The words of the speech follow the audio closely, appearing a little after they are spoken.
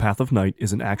Path of Night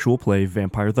is an actual play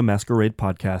Vampire the Masquerade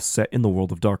podcast set in the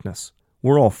world of darkness.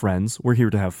 We're all friends, we're here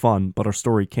to have fun, but our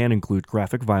story can include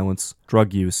graphic violence,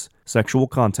 drug use, sexual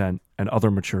content, and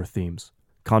other mature themes.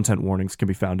 Content warnings can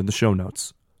be found in the show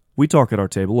notes. We talk at our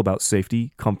table about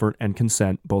safety, comfort, and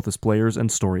consent both as players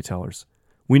and storytellers.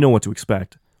 We know what to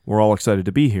expect, we're all excited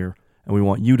to be here, and we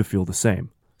want you to feel the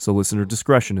same, so listener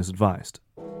discretion is advised.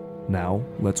 Now,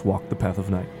 let's walk the Path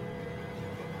of Night.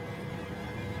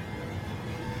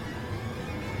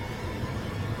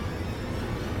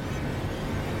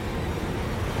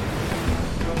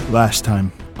 Last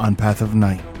time on Path of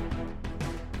Night.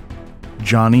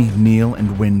 Johnny, Neil,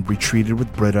 and Wynn retreated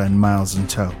with Britta and Miles in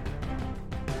tow.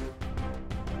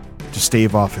 To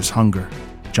stave off his hunger,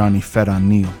 Johnny fed on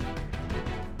Neil.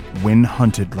 Wynn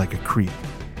hunted like a creep.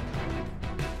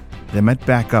 They met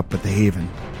back up at the Haven,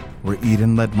 where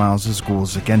Eden led Miles'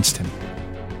 ghouls against him.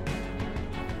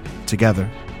 Together,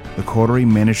 the Coterie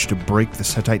managed to break the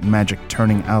Setite magic,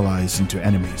 turning allies into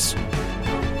enemies.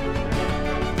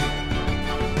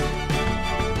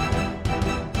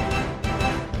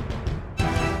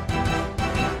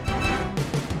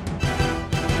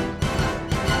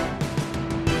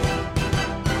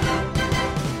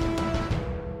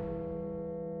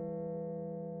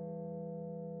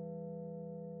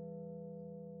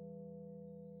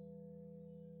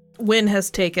 Wynn has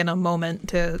taken a moment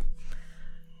to...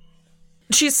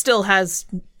 She still has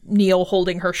Neil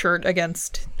holding her shirt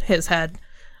against his head,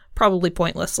 probably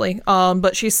pointlessly.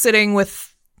 But she's sitting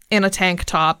in a tank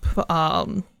top,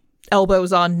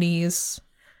 elbows on knees,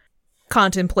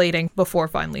 contemplating before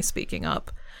finally speaking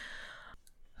up.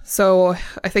 So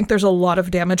I think there's a lot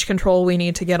of damage control we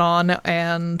need to get on,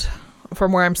 and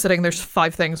from where I'm sitting, there's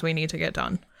 5 things we need to get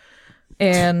done.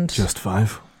 And Just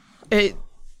 5?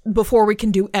 Before we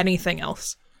can do anything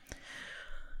else.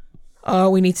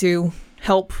 We need to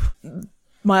help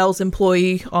Miles'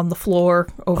 employee on the floor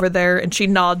over there, and she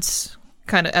nods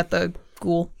kind of at the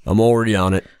ghoul. I'm already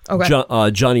on it.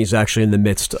 Okay. Johnny's actually in the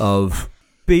midst of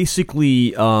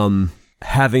basically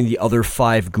having the other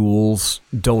 5 ghouls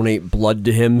donate blood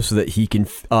to him so that he can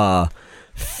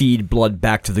feed blood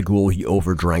back to the ghoul he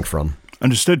overdrank from.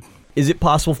 Understood. Is it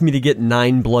possible for me to get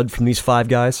 9 blood from these 5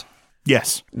 guys?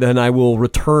 Yes. Then I will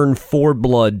return 4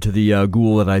 blood to the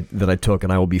ghoul that I took,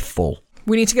 and I will be full.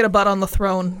 We need to get a butt on the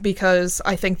throne, because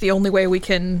I think the only way we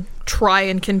can try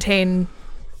and contain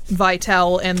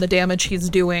Vital and the damage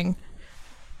he's doing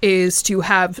is to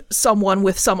have someone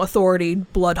with some authority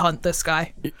blood hunt this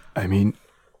guy. I mean,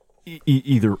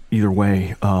 either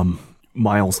way,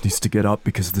 Miles needs to get up,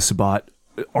 because the Sabbat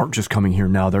aren't just coming here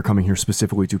now, they're coming here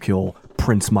specifically to kill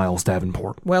Prince Miles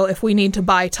Davenport. Well, if we need to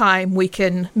buy time, we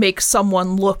can make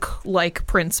someone look like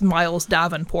Prince Miles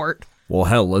Davenport. Well,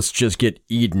 hell, let's just get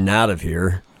Eden out of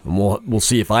here, and we'll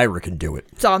see if Ira can do it.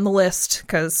 It's on the list,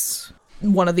 because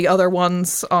one of the other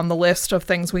ones on the list of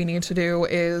things we need to do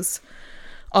is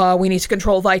we need to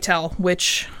control Vital,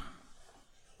 which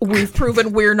we've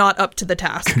proven we're not up to the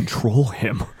task. Control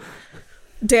him?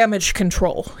 Damage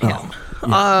control him. Oh,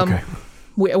 yeah, okay.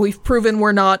 We've proven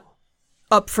we're not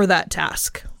up for that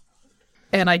task.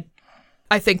 And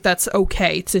I think that's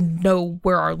okay to know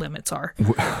where our limits are.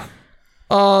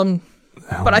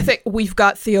 But I think we've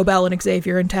got Theobald and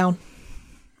Xavier in town.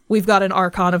 We've got an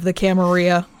Archon of the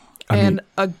Camarilla and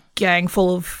a gang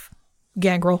full of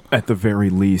gangrel. At the very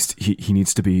least, he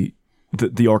needs to be...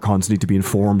 The Archons need to be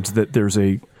informed that there's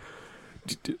a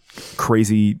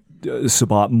crazy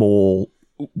Sabbat mole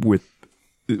with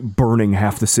burning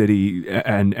half the city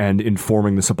and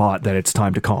informing the Sabbat that it's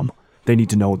time to come. They need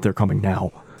to know they're coming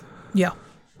now. Yeah.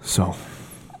 So.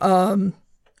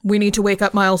 We need to wake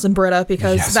up Miles and Britta,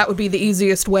 because that would be the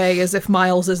easiest way, is if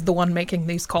Miles is the one making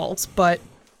these calls. But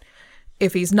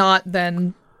if he's not,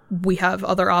 then we have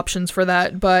other options for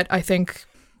that. But I think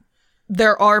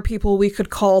there are people we could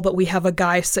call, but we have a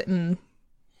guy sitting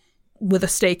with a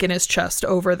stake in his chest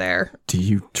over there. Do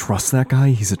you trust that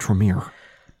guy? He's a Tremere.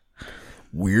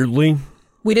 Weirdly,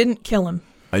 we didn't kill him.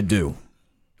 I do.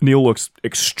 Neil looks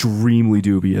extremely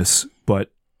dubious,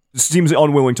 but seems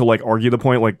unwilling to argue the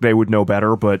point, like they would know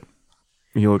better, but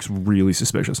he looks really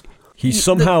suspicious. He's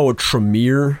somehow a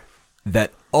Tremere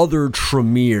that other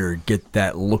Tremere get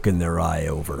that look in their eye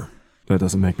over. That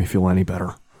doesn't make me feel any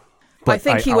better. But I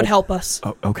think he would help us.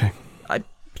 Oh, okay.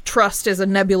 Trust is a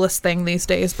nebulous thing these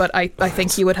days, but I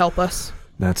think he would help us.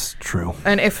 That's true.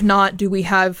 And if not, do we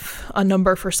have a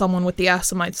number for someone with the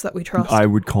Assamites that we trust? I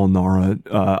would call Nara.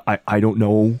 I don't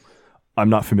know. I'm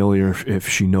not familiar if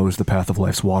she knows the path of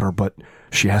life's water, but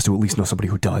she has to at least know somebody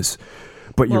who does.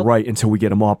 But you're right, until we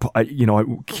get him up,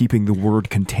 keeping the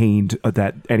word contained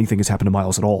that anything has happened to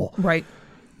Miles at all. Right.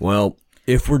 Well,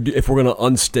 If we're gonna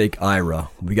unstake Ira,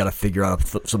 we gotta figure out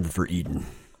something for Eden.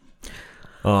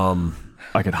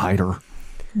 I could hide her.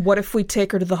 What if we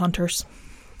take her to the hunters?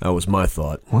 That was my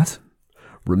thought. What?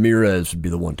 Ramirez would be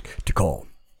the one to call.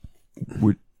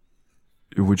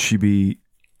 Would she be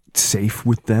safe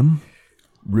with them?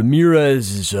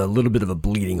 Ramirez is a little bit of a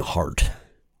bleeding heart.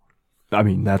 I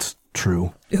mean, that's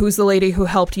true. Who's the lady who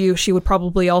helped you? She would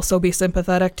probably also be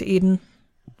sympathetic to Eden.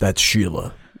 That's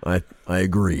Sheila. I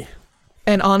agree.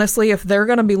 And honestly, if they're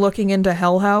going to be looking into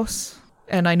Hell House,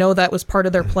 and I know that was part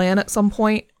of their plan at some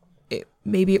point,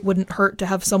 maybe it wouldn't hurt to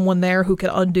have someone there who could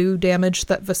undo damage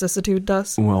that vicissitude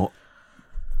does. Well,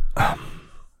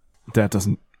 that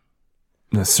doesn't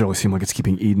necessarily seem like it's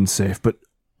keeping Eden safe, but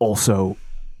also,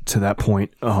 to that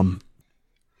point,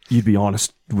 you'd be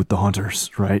honest with the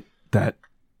hunters, right? That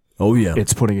oh yeah,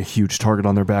 it's putting a huge target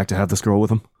on their back to have this girl with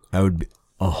them. I would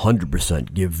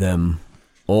 100% give them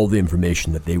all the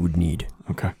information that they would need.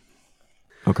 Okay.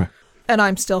 And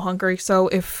I'm still hungry, so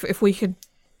if we could...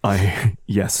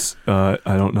 Yes. I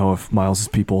don't know if Miles's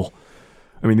people...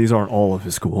 I mean, these aren't all of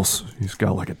his schools. He's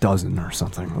got like a dozen or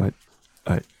something.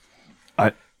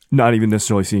 I not even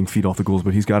necessarily seeing feed off the ghouls,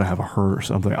 but he's got to have a herd or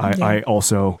something. I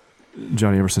also...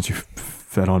 Johnny, ever since you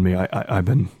fed on me, I've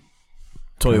been...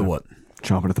 Tell you what.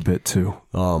 Chomping at the bit, too.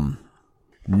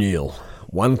 Neil,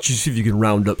 why don't you see if you can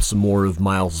round up some more of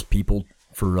Miles' people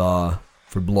for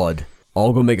blood?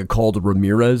 I'll go make a call to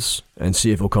Ramirez and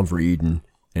see if he'll come for Eden.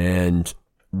 And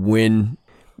when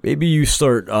maybe you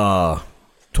start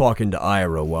talking to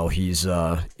Ira while he's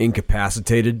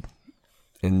incapacitated,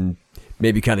 and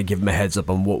maybe kind of give him a heads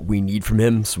up on what we need from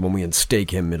him, so when we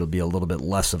unstake him, it'll be a little bit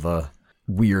less of a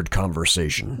weird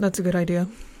conversation. That's a good idea.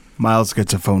 Miles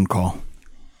gets a phone call.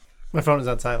 My phone is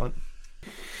on silent.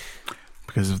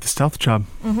 Because of the stealth job.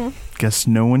 Mm-hmm. Guess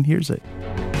no one hears it.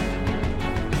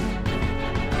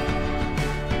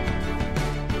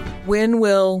 Wynn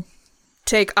will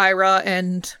take Ira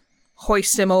and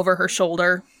hoist him over her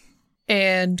shoulder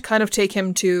and kind of take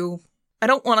him to... I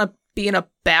don't want to be in a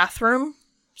bathroom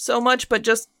so much, but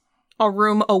just a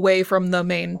room away from the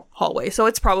main hallway. So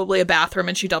it's probably a bathroom,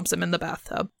 and she dumps him in the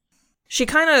bathtub. She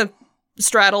kind of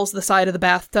straddles the side of the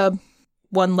bathtub,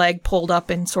 one leg pulled up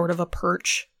in sort of a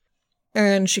perch,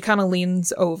 and she kind of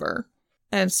leans over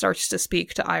and starts to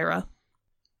speak to Ira.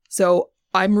 So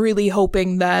I'm really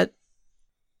hoping that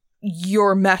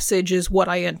your message is what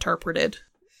I interpreted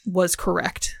was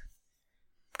correct.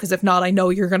 Because if not, I know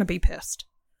you're going to be pissed.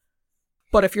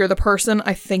 But if you're the person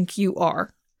I think you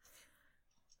are,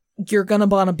 you're going to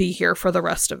want to be here for the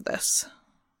rest of this.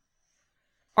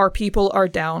 Our people are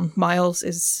down. Miles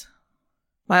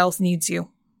needs you.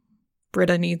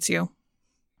 Britta needs you.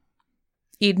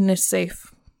 Eden is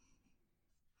safe.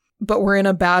 But we're in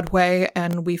a bad way,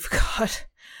 and we've got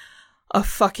a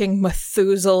fucking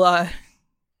Methuselah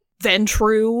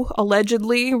Ventrue,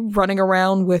 allegedly, running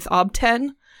around with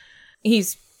Obten.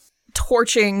 He's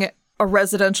torching a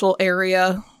residential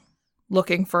area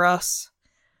looking for us.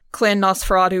 Clan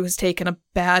Nosferatu has taken a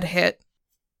bad hit.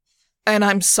 And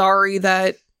I'm sorry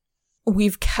that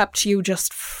we've kept you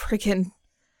just freaking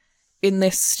in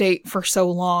this state for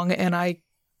so long, and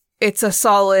it's a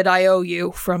solid I owe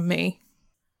you from me.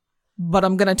 But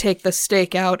I'm gonna take the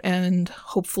stake out, and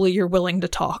hopefully you're willing to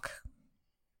talk.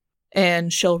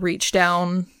 And she'll reach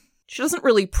down. She doesn't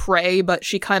really pray, but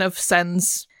she kind of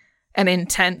sends an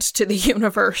intent to the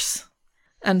universe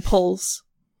and pulls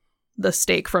the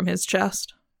stake from his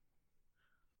chest.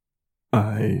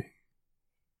 I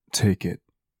take it,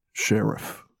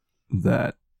 Sheriff,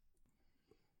 that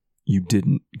you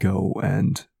didn't go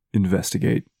and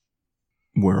investigate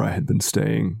where I had been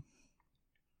staying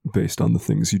based on the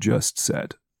things you just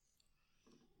said.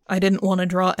 I didn't want to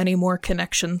draw any more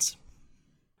connections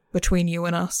between you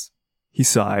and us. He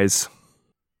sighs.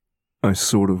 I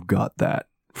sort of got that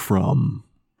from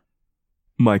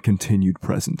my continued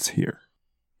presence here.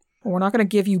 We're not going to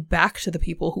give you back to the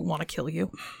people who want to kill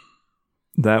you.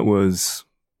 That was...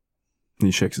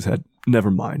 He shakes his head.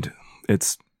 Never mind.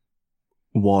 It's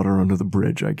water under the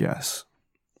bridge, I guess.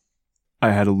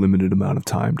 I had a limited amount of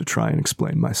time to try and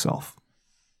explain myself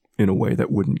in a way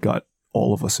that wouldn't got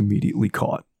all of us immediately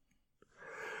caught.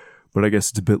 But I guess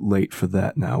it's a bit late for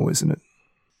that now, isn't it?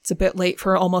 It's a bit late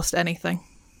for almost anything.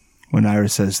 When Ira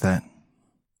says that,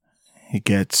 he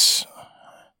gets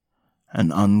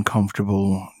an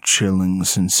uncomfortable, chilling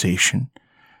sensation,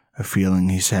 a feeling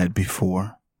he's had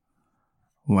before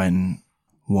when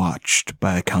watched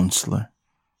by a counselor.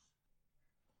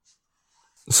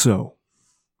 So,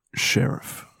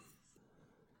 Sheriff.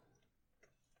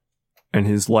 And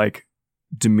his,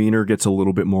 demeanor gets a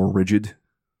little bit more rigid.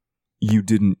 You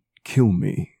didn't kill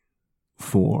me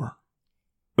for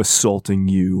assaulting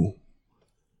you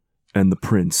and the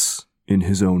prince in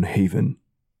his own haven.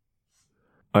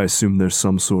 I assume there's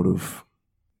some sort of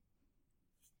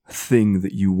thing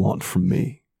that you want from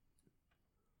me.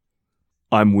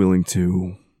 I'm willing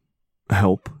to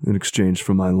help in exchange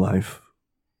for my life.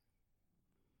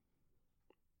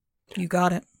 You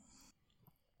got it.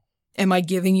 Am I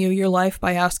giving you your life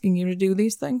by asking you to do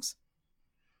these things?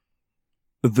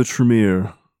 The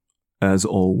Tremere, as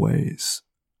always,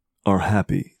 are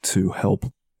happy to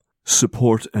help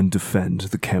support and defend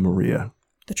the Camarilla.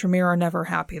 The Tremere are never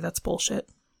happy. That's bullshit.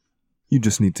 You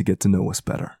just need to get to know us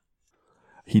better.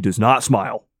 He does not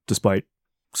smile, despite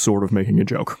sort of making a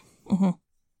joke. Mm-hmm.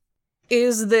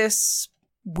 Is this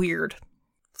weird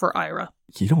for Ira?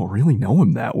 You don't really know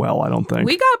him that well, I don't think.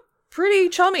 We got pretty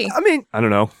chummy. I mean, I don't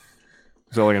know.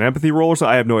 Is that like an empathy roll or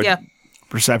something? I have no idea. Yeah.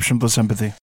 Perception plus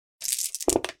empathy.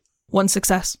 1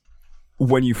 success.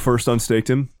 When you first unstaked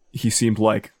him, he seemed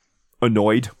like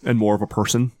annoyed and more of a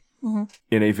person. Mm-hmm.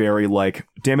 In a very like,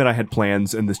 damn it, I had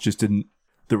plans and this just didn't,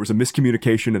 there was a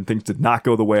miscommunication and things did not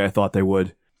go the way I thought they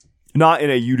would. Not in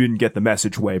a you didn't get the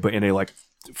message way, but in a like,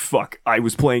 fuck, I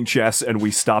was playing chess and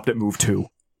we stopped at move 2.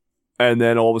 And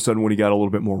then all of a sudden when he got a little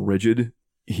bit more rigid,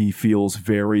 he feels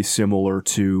very similar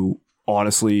to,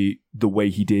 honestly, the way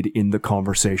he did in the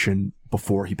conversation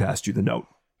before he passed you the note.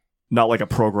 Not like a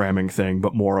programming thing,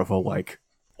 but more of a like,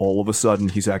 all of a sudden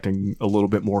he's acting a little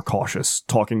bit more cautious,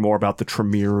 talking more about the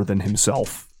Tremere than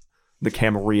himself, the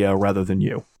Camarilla rather than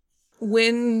you.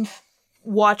 Wynn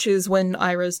watches when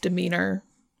Ira's demeanor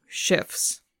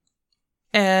shifts,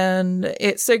 and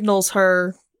it signals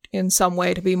her in some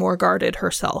way to be more guarded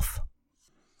herself.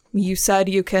 You said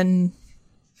you can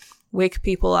wake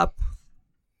people up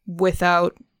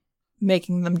without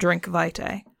making them drink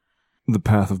Vitae. The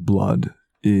path of blood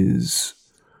is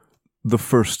the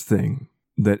first thing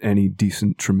that any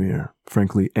decent Tremere,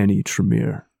 frankly any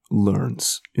Tremere,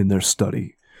 learns in their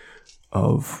study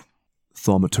of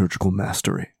thaumaturgical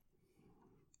mastery.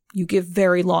 You give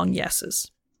very long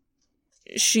yeses.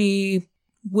 She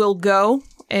will go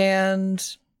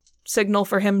and signal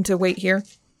for him to wait here.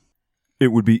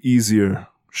 It would be easier,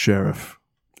 Sheriff,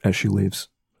 as she leaves,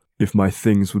 if my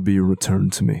things would be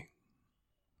returned to me.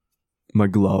 My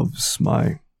gloves,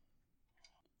 my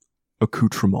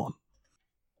accoutrement.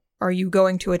 Are you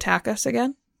going to attack us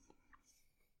again?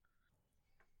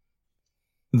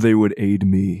 They would aid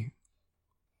me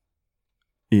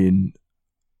in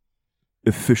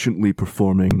efficiently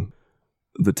performing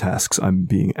the tasks I'm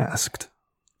being asked.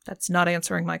 That's not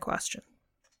answering my question.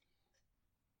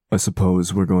 I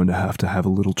suppose we're going to have a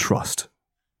little trust,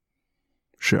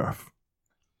 Sheriff.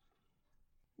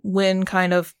 Wynn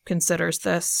kind of considers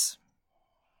this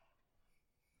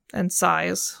and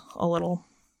sighs a little.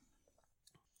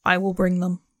 I will bring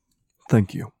them.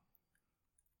 Thank you.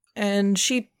 And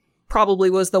she probably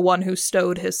was the one who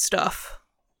stowed his stuff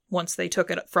once they took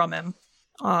it from him.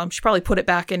 She probably put it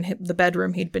back in the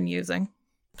bedroom he'd been using.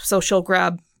 So she'll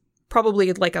grab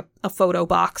probably like a photo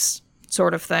box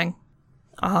sort of thing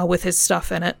with his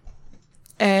stuff in it.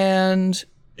 And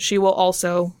she will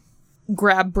also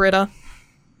grab Britta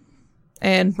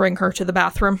and bring her to the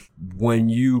bathroom. When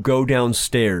you go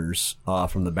downstairs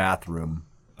from the bathroom,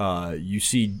 you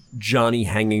see Johnny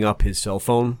hanging up his cell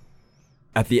phone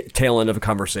at the tail end of a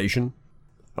conversation.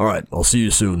 All right, I'll see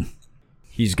you soon.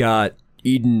 He's got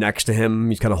Eden next to him.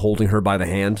 He's kind of holding her by the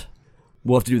hand.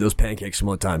 We'll have to do those pancakes some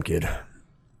other time, kid.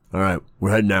 All right,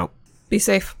 we're heading out. Be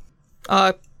safe.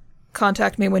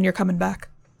 Contact me when you're coming back.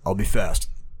 I'll be fast.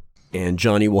 And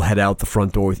Johnny will head out the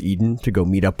front door with Eden to go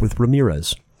meet up with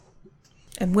Ramirez.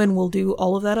 And Wynn will do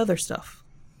all of that other stuff.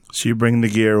 So you bring the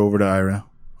gear over to Ira.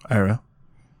 Ira?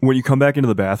 When you come back into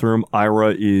the bathroom,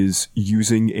 Ira is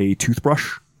using a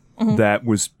toothbrush that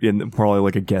was in probably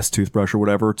like a guest toothbrush or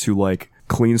whatever to like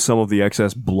clean some of the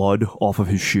excess blood off of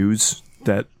his shoes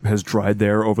that has dried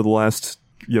there over the last,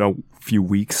 few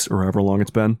weeks or however long it's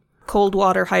been. Cold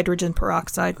water, hydrogen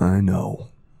peroxide. I know.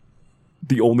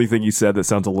 The only thing he said that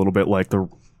sounds a little bit like the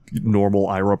normal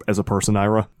Ira as a person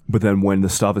Ira. But then when the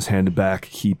stuff is handed back,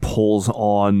 he pulls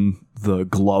on the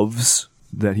gloves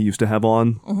that he used to have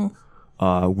on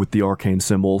with the arcane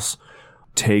symbols,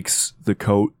 takes the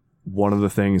coat. One of the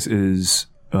things is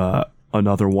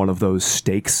another one of those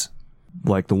stakes,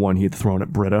 like the one he had thrown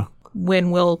at Britta.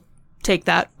 Wynn will take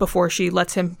that before she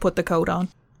lets him put the coat on.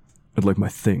 I'd like my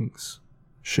things,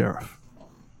 Sheriff.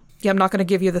 Yeah, I'm not going to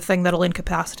give you the thing that'll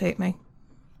incapacitate me.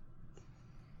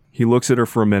 He looks at her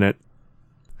for a minute,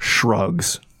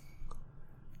 shrugs.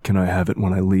 Can I have it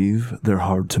when I leave? They're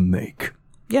hard to make.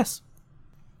 Yes.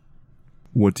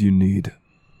 What do you need?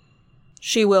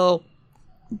 She will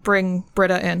bring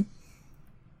Britta in.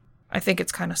 I think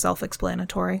it's kind of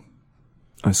self-explanatory.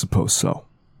 I suppose so.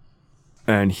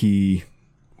 And he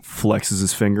flexes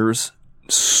his fingers,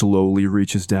 slowly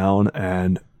reaches down,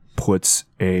 and puts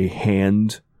a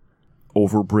hand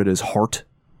over Britta's heart.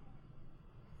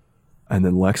 And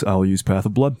then Lex, I'll use Path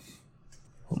of Blood.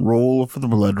 Roll for the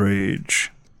blood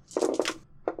rage.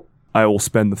 I will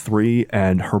spend the 3,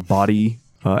 and her body,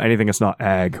 anything that's not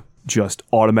ag, just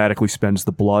automatically spends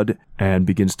the blood and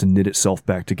begins to knit itself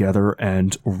back together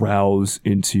and rouse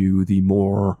into the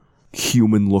more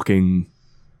human-looking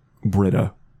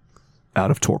Britta out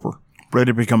of torpor.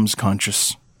 Britta becomes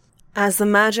conscious. As the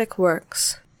magic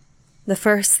works, the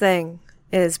first thing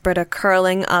is Britta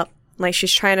curling up like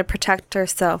she's trying to protect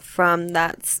herself from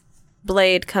that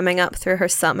blade coming up through her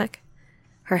stomach.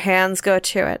 Her hands go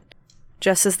to it,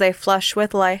 just as they flush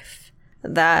with life,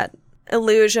 that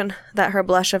illusion that her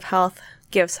blush of health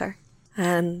gives her.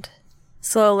 And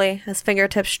slowly, as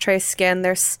fingertips trace skin,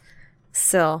 there's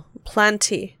still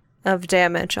plenty of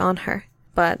damage on her.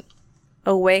 But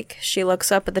awake, she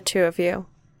looks up at the two of you,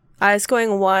 eyes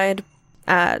going wide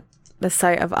at the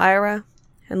sight of Ira,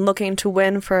 and looking to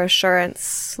Wynn for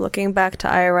assurance, looking back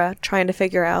to Ira, trying to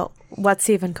figure out what's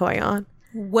even going on.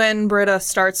 When Britta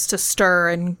starts to stir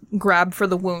and grab for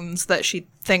the wounds that she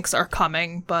thinks are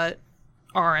coming, but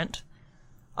aren't,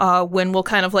 Wynn will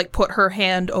kind of like put her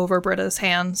hand over Britta's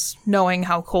hands, knowing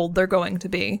how cold they're going to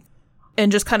be,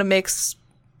 and just kind of makes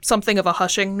something of a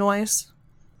hushing noise,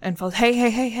 and goes,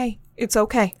 hey, it's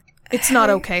okay. It's not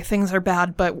okay. Things are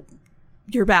bad, but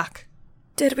you're back.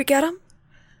 Did we get him?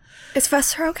 Is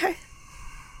Vesser okay?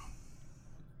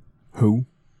 Who?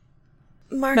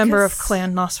 Marcus? Member of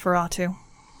Clan Nosferatu.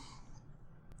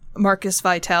 Marcus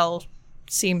Vitel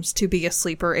seems to be a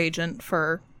sleeper agent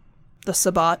for the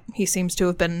Sabbat. He seems to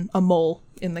have been a mole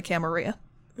in the Camarilla.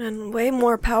 And way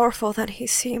more powerful than he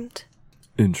seemed.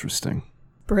 Interesting.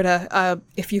 Britta,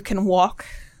 if you can walk,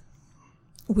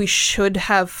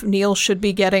 Neil should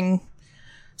be getting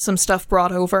some stuff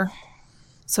brought over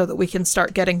so that we can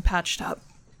start getting patched up.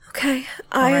 Okay,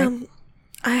 I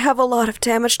have a lot of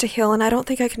damage to heal, and I don't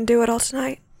think I can do it all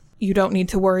tonight. You don't need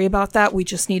to worry about that. We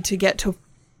just need to get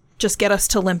us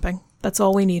to limping. That's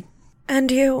all we need. And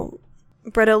you,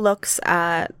 Britta looks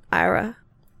at Ira.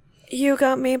 You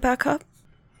got me back up?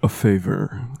 A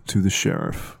favor to the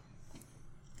sheriff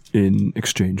in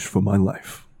exchange for my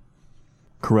life.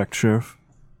 Correct, Sheriff?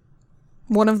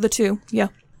 One of the two, yeah.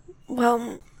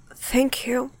 Well, thank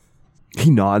you. He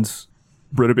nods.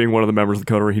 Britta being one of the members of the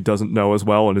coterie he doesn't know as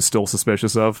well and is still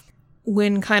suspicious of.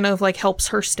 Wynn kind of like helps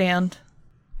her stand.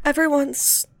 Everyone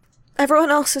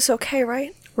else is okay,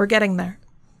 right? We're getting there.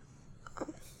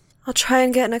 I'll try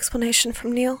and get an explanation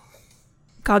from Neil.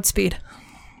 Godspeed.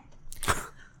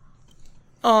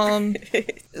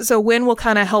 So Wynn will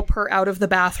kind of help her out of the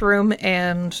bathroom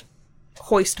and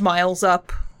hoist Miles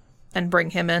up and bring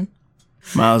him in.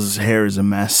 Miles' hair is a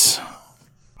mess.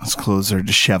 His clothes are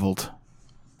disheveled.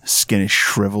 His skin is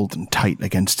shriveled and tight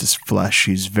against his flesh.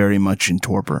 He's very much in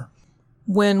torpor.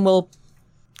 Wynn will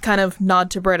kind of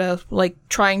nod to Britta, like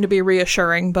trying to be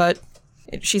reassuring, but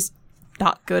she's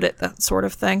not good at that sort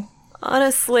of thing.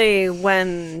 Honestly,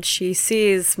 when she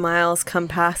sees Miles come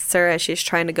past her as she's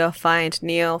trying to go find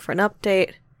Neil for an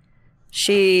update,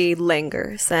 she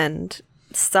lingers and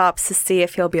stops to see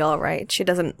if he'll be all right. She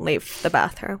doesn't leave the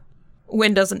bathroom.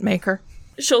 Wynn doesn't make her.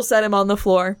 She'll set him on the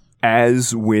floor.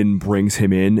 As Wynn brings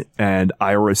him in and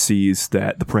Ira sees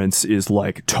that the prince is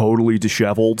like totally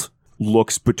disheveled,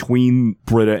 looks between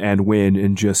Britta and Wynn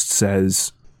and just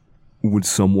says, "Would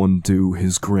someone do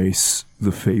his grace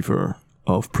the favor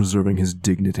of preserving his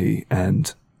dignity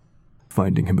and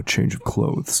finding him a change of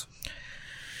clothes?"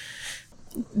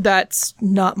 That's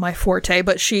not my forte,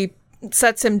 but she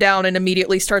sets him down and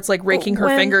immediately starts like raking her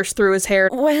fingers through his hair.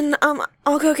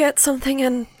 I'll go get something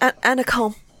and a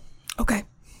comb. Okay.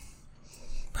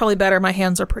 Probably better. My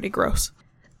hands are pretty gross.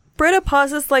 Britta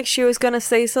pauses like she was going to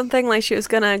say something, like she was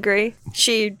going to agree.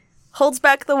 She holds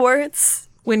back the words.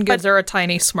 Wynn gives her a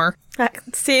tiny smirk.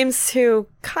 That seems to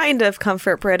kind of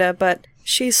comfort Britta, but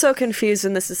she's so confused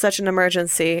and this is such an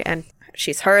emergency and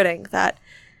she's hurting that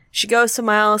she goes to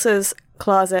Miles's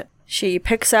closet. She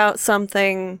picks out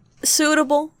something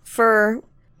suitable for,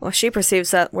 well, she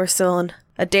perceives that we're still in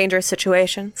a dangerous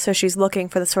situation, so she's looking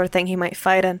for the sort of thing he might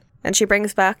fight in. And she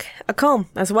brings back a comb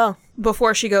as well.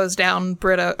 Before she goes down,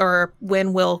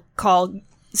 Wynn will call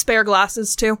spare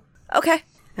glasses too. Okay.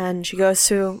 And she goes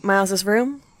to Miles's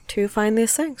room to find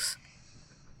these things.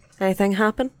 Anything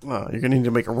happen? Well, you're going to need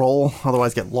to make a roll,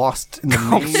 otherwise get lost in the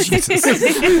maze.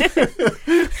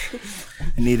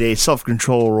 I need a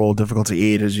self-control roll,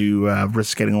 difficulty 8, as you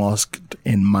risk getting lost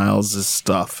in Miles'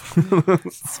 stuff.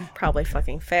 It's probably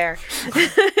fucking fair.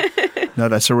 No,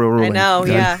 that's a real ruling. I know,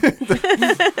 Okay. yeah.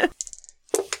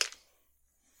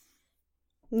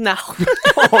 No.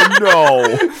 Oh, no.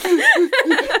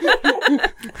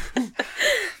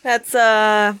 That's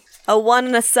a 1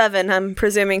 and a 7. I'm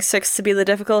presuming 6 to be the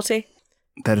difficulty.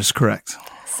 That is correct.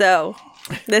 So,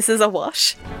 this is a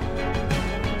wash.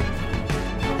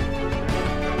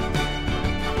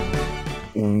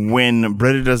 When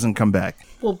Britta doesn't come back,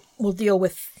 We'll deal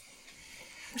with.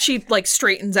 She like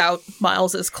straightens out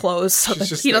Miles's clothes so that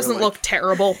just he there, doesn't like- look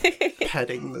terrible.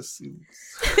 Petting the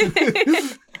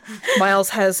suits. Miles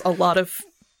has a lot of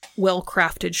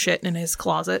well-crafted shit in his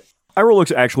closet. Ira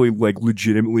looks actually like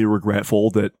legitimately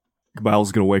regretful that Miles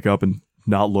is going to wake up and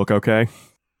not look okay.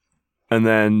 And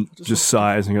then just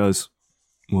sighs and goes,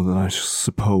 well, then I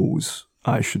suppose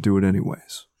I should do it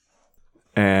anyways.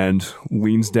 And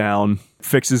leans down,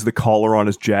 fixes the collar on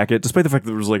his jacket, despite the fact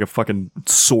that there was like a fucking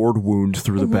sword wound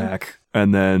through the back,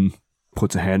 and then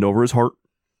puts a hand over his heart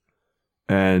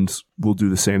and will do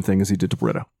the same thing as he did to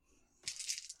Britta.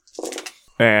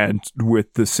 And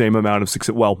with the same amount of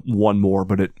success, well, one more,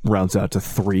 but it rounds out to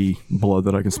 3 blood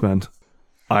that I can spend.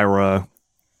 Ira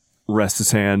rests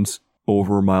his hand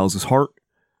over Miles's heart,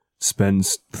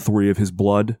 spends 3 of his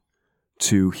blood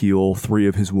to heal 3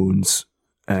 of his wounds,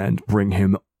 and bring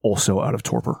him also out of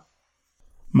torpor.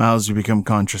 Miles, you become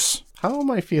conscious. How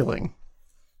am I feeling?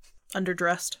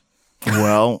 Underdressed.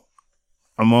 Well,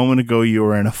 a moment ago you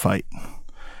were in a fight,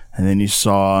 and then you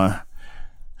saw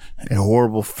a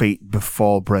horrible fate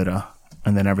befall Britta,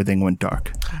 and then everything went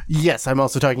dark. Yes, I'm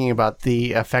also talking about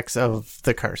the effects of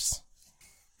the curse.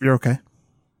 You're okay.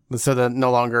 So that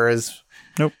no longer is...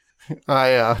 Nope.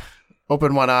 I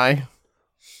open one eye,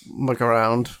 look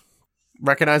around,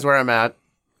 recognize where I'm at.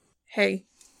 Hey,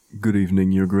 Good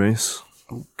evening, Your Grace.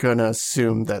 Gonna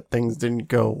assume that things didn't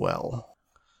go well.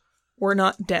 we're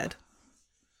not dead.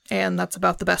 And that's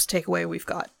about the best takeaway we've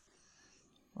got.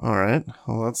 All right.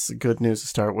 Well, that's good news to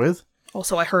start with.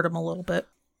 Also, I hurt him a little bit.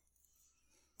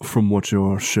 From what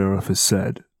your sheriff has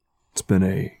said, it's been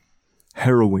a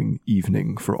harrowing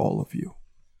evening for all of you.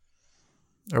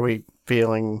 Are we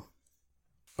feeling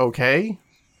okay?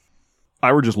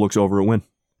 Ira just looks over at Wynn.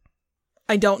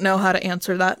 I don't know how to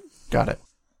answer that. Got it.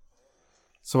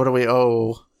 So what do we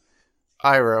owe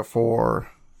Ira for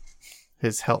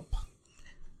his help?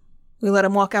 We let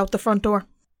him walk out the front door.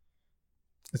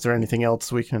 Is there anything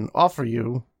else we can offer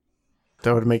you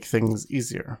that would make things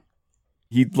easier?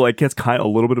 He gets kind of a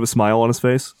little bit of a smile on his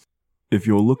face. If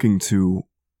you're looking to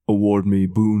award me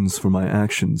boons for my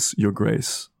actions, Your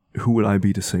Grace, who would I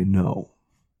be to say no?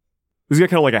 He's got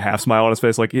kind of like a half smile on his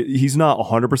face, like he's not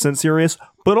 100% serious,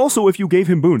 but also if you gave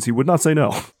him boons, he would not say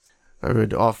no. I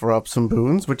would offer up some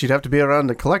boons, but you'd have to be around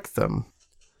to collect them.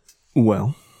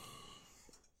 Well,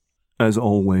 as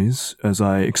always, as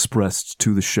I expressed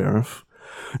to the sheriff,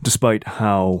 despite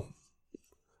how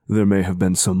there may have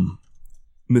been some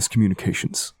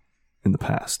miscommunications in the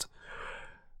past,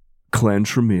 Clan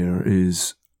Tremere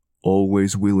is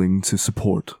always willing to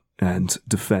support and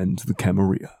defend the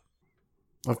Camarilla.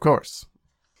 Of course.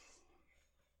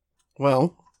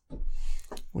 Well,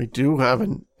 we do have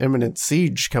an imminent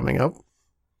siege coming up.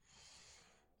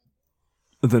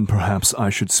 Then perhaps I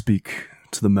should speak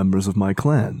to the members of my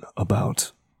clan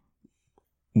about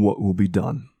what will be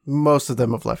done. Most of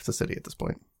them have left the city at this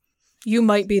point. You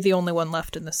might be the only one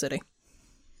left in the city.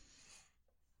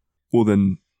 Well,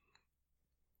 then,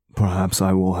 perhaps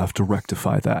I will have to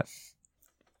rectify that.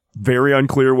 Very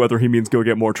unclear whether he means go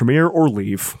get more Tremere or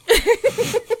leave.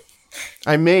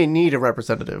 I may need a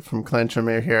representative from Clan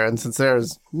Tremere here, and since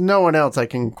there's no one else I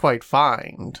can quite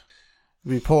find,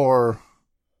 it'd be poor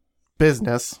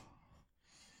business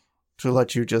to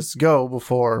let you just go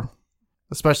before,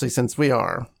 especially since we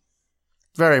are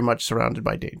very much surrounded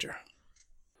by danger.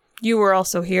 You were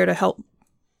also here to help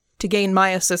to gain my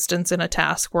assistance in a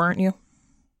task, weren't you?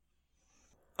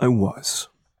 I was.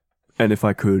 And if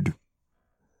I could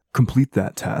complete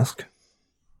that task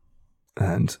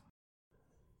and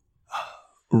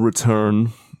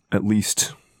return, at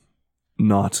least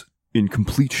not in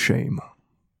complete shame,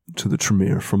 to the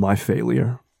Tremere for my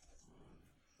failure,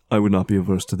 I would not be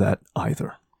averse to that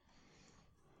either.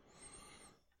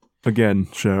 Again,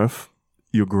 Sheriff,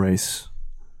 Your Grace,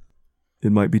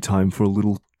 it might be time for a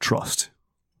little trust.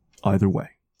 Either way.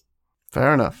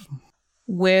 Fair enough.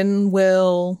 Wynn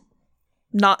will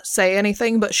not say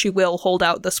anything, but she will hold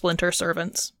out the splinter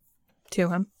servants to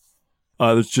him.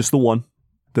 There's just the one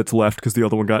that's left because the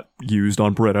other one got used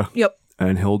on Britta. Yep.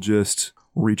 And he'll just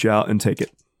reach out and take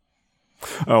it.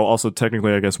 Oh, also,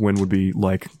 technically, I guess Wynn would be,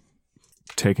 like,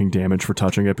 taking damage for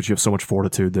touching it, but you have so much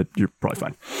fortitude that you're probably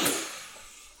fine.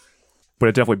 But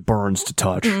it definitely burns to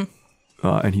touch.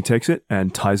 And he takes it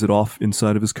and ties it off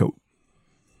inside of his coat.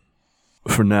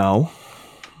 For now,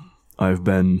 I've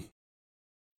been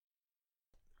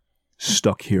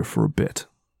stuck here for a bit.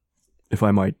 If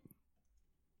I might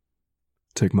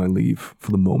take my leave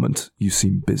for the moment, you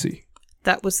seem busy.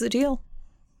 That was the deal.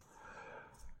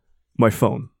 My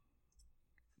phone.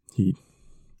 He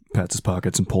pats his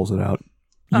pockets and pulls it out.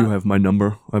 You have my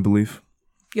number, I believe.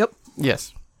 Yep.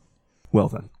 Yes. Well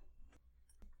then,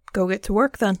 Go get to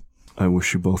work then. I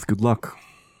wish you both good luck.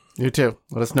 You too.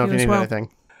 Let us know if You you as need well. anything.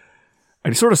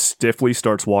 And he sort of stiffly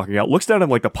starts walking out, looks down at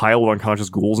like the pile of unconscious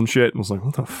ghouls and shit, and was like,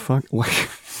 what the fuck? Like,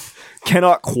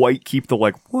 cannot quite keep the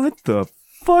like, what the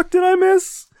fuck did I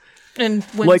miss? And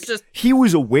Wynn's Like, just he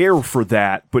was aware for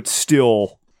that, but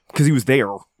still, because he was there,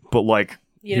 but like,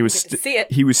 he was see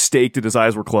it. he was staked and his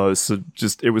eyes were closed, so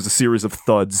just, it was a series of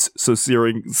thuds. So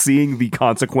seeing the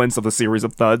consequence of a series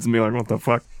of thuds and being like, what the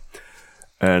fuck?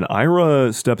 And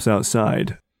Ira steps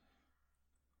outside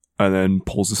and then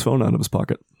pulls his phone out of his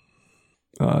pocket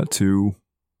to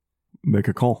make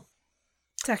a call.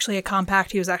 it's actually a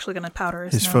compact. He was actually going to powder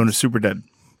his His nose. phone is super dead.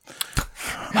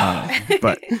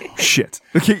 But Shit.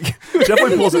 Okay,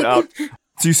 definitely pulls it out.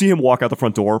 So you see him walk out the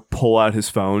front door, pull out his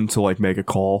phone to like make a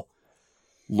call,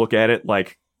 look at it,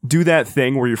 like do that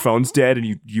thing where your phone's dead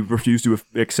and you refuse to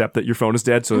accept that your phone is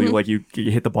dead. So you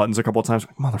hit the buttons a couple of times,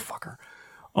 like, motherfucker.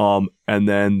 And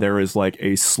then there is like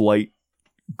a slight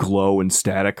glow and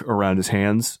static around his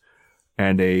hands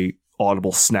and a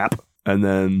audible snap. And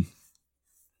then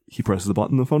he presses the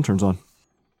button, the phone turns on.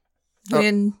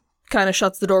 Wynn kind of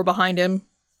shuts the door behind him,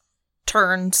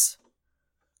 turns,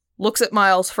 looks at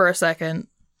Miles for a second,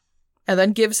 and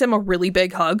then gives him a really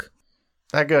big hug.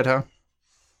 That good, huh?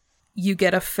 You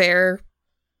get a fair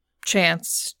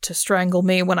chance to strangle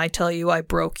me when I tell you I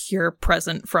broke your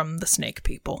present from the snake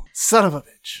people. Son of a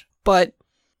bitch. But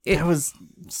That was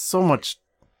so much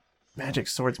magic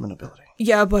swordsman ability.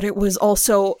 yeah, but it was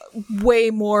also way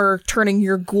more turning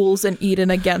your ghouls and Eden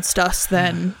against us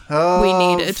than we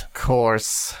needed. Of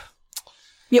course.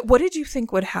 Yeah, what did you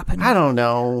think would happen? I don't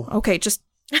know. Okay, just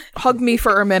hug me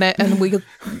for a minute and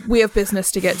we have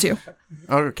business to get to.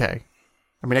 Okay.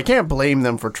 I mean, I can't blame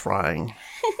them for trying.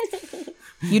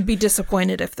 You'd be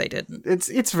disappointed if they didn't.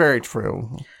 It's very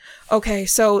true. Okay,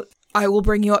 so I will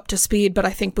bring you up to speed, but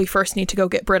I think we first need to go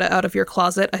get Britta out of your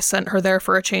closet. I sent her there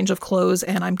for a change of clothes,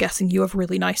 and I'm guessing you have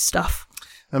really nice stuff.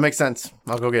 That makes sense.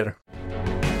 I'll go get her.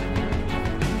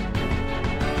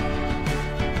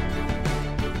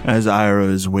 as Ira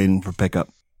is waiting for pickup,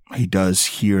 he does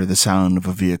hear the sound of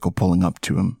a vehicle pulling up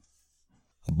to him.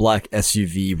 A black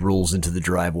SUV rolls into the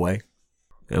driveway,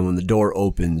 and when the door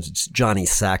opens, it's Johnny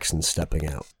Saxon stepping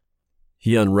out.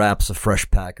 He unwraps a fresh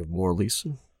pack of Morleys,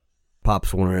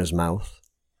 pops one in his mouth,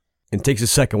 and takes a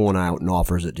second one out and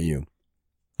offers it to you.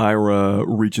 Ira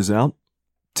reaches out,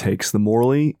 takes the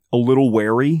Morley, a little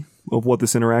wary of what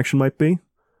this interaction might be,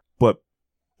 but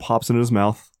pops it in his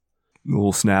mouth, a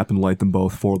little snap and light them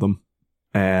both for them,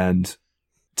 and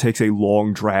takes a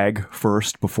long drag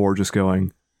first before just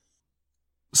going,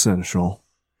 Seneschal.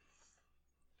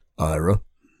 Ira.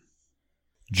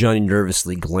 Johnny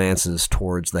nervously glances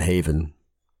towards the Haven.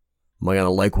 Am I gonna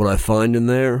like what I find in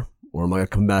there, or am I gonna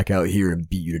come back out here and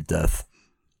beat you to death?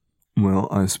 Well,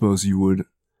 I suppose you would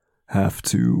have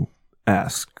to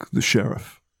ask the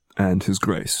sheriff and his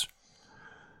grace.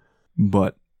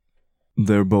 But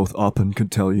they're both up and could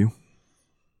tell you.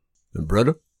 And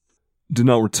Britta? Did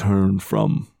not return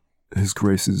from his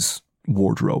grace's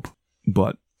wardrobe,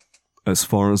 but as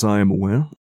far as I am aware,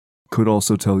 could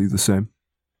also tell you the same.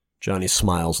 Johnny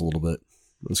smiles a little bit.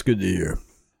 That's good to hear.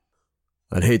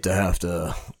 I'd hate to have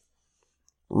to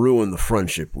ruin the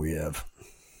friendship we have.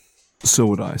 So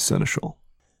would I, Seneschal.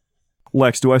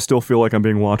 Lex, do I still feel like I'm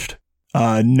being watched?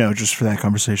 No, just for that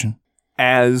conversation.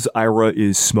 As Ira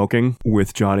is smoking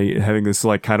with Johnny, having this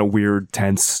like kind of weird,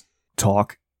 tense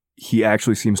talk, he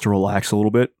actually seems to relax a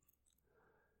little bit.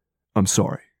 I'm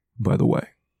sorry, by the way.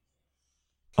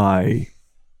 I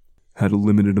had a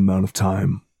limited amount of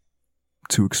time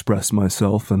to express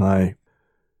myself, and I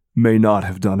may not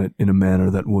have done it in a manner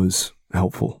that was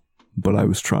helpful, but I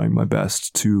was trying my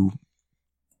best to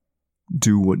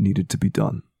do what needed to be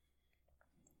done.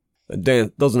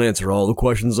 That doesn't answer all the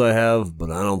questions I have,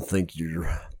 but I don't think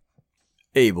you're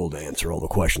able to answer all the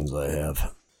questions I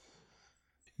have.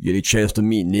 You get a chance to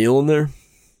meet Neil in there?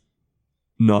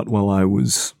 Not while I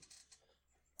was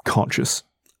conscious.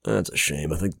 That's a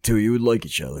shame. I think the two of you would like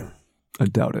each other. I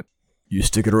doubt it. You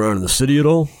sticking around in the city at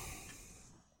all?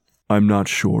 I'm not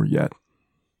sure yet.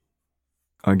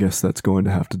 I guess that's going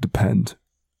to have to depend.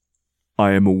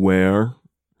 I am aware,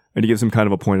 and he gives him kind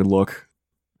of a pointed look,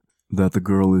 that the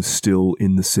girl is still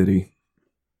in the city.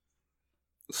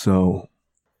 So,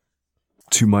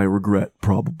 to my regret,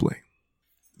 probably.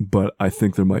 But I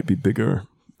think there might be bigger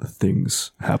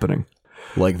things happening.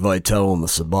 Like Vitel and the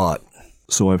Sabbat.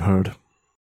 So I've heard.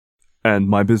 And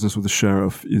my business with the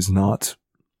sheriff is not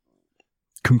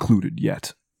concluded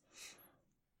yet.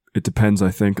 It depends,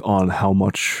 I think, on how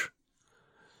much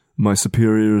my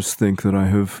superiors think that I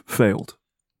have failed.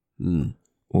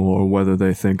 Or whether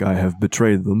they think I have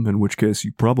betrayed them, in which case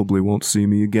you probably won't see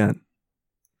me again.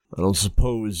 I don't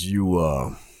suppose you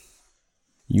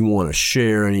want to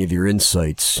share any of your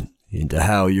insights into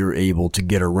how you're able to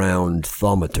get around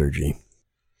thaumaturgy.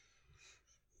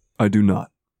 I do not.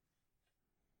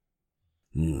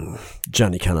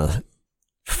 Johnny kind of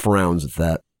frowns at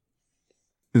that.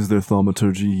 Is there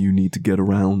thaumaturgy you need to get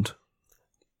around?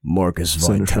 Marcus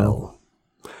Vitel.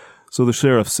 So the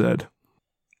sheriff said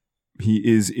he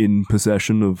is in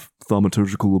possession of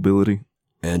thaumaturgical ability.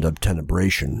 And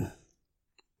obtenebration.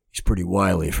 He's pretty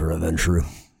wily for a Ventrue.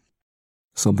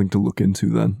 Something to look into,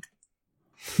 then.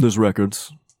 There's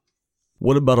records.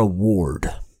 What about a ward?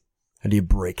 How do you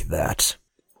break that?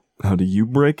 How do you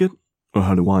break it, or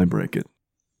how do I break it?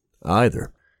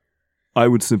 Either. I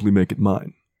would simply make it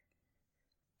mine.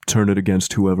 Turn it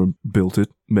against whoever built it,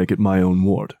 make it my own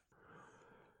ward.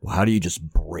 Well, how do you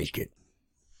just break it?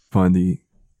 Find the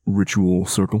ritual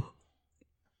circle.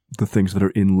 The things that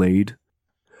are inlaid.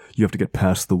 You have to get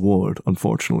past the ward,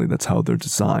 unfortunately. That's how they're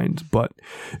designed. But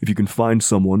if you can find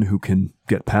someone who can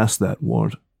get past that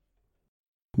ward.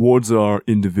 Wards are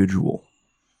individual.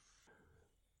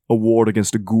 A ward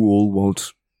against a ghoul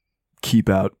won't keep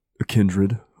out a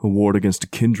kindred. A ward against a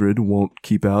kindred won't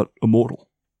keep out a mortal.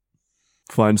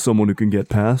 Find someone who can get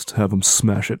past, have them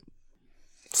smash it.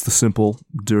 It's the simple,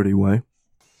 dirty way.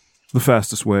 The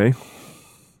fastest way,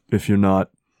 if you're not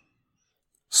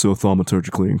so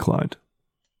thaumaturgically inclined.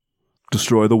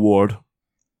 Destroy the ward.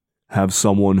 Have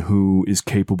someone who is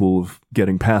capable of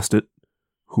getting past it,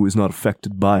 who is not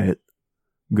affected by it,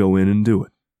 go in and do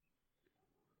it.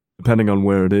 Depending on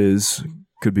where it is,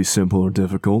 could be simple or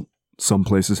difficult. Some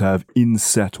places have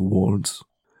inset wards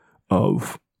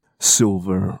of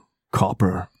silver,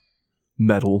 copper,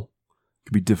 metal. It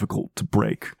could be difficult to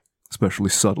break, especially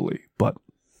subtly. But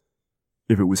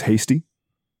if it was hasty,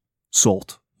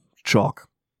 salt, chalk,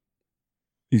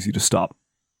 easy to stop.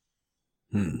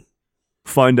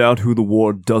 Find out who the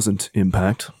ward doesn't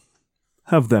impact.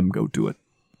 Have them go do it.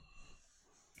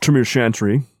 Tremere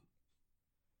Chantry,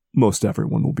 most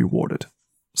everyone will be warded.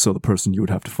 So the person you would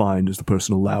have to find is the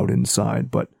person allowed inside.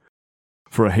 But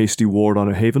for a hasty ward on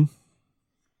a haven,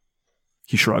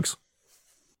 he shrugs.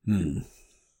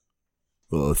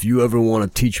 Well, if you ever want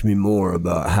to teach me more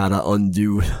about how to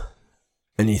undo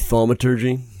any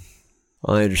thaumaturgy,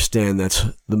 I understand that's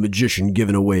the magician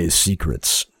giving away his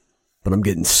secrets. But I'm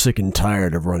getting sick and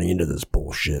tired of running into this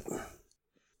bullshit.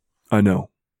 I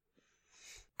know.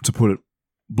 To put it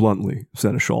bluntly,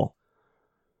 Seneschal,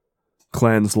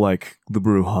 clans like the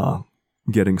Bruja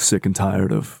getting sick and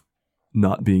tired of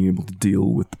not being able to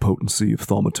deal with the potency of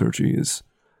thaumaturgy is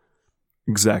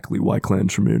exactly why Clan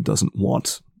Tremere doesn't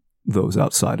want those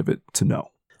outside of it to know.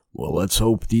 Well, let's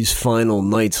hope these final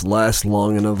nights last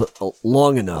long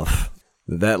enough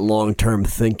that long-term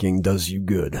thinking does you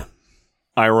good.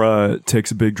 Ira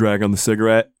takes a big drag on the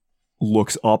cigarette,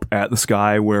 looks up at the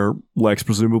sky where, Lex,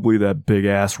 presumably that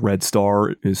big-ass red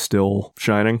star is still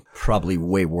shining. Probably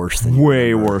way worse than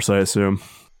Way worse, I assume.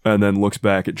 And then looks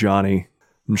back at Johnny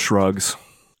and shrugs.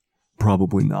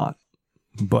 Probably not.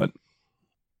 But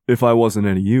if I wasn't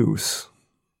any use...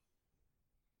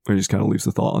 He just kind of leaves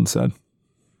the thought unsaid.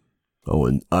 Oh,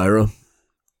 and Ira?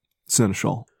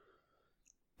 Seneschal.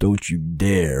 Don't you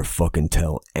dare fucking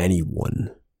tell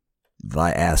anyone if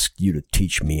I ask you to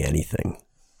teach me anything.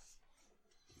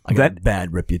 I got a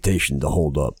bad reputation to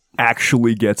hold up.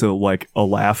 Actually gets a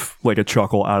laugh, like a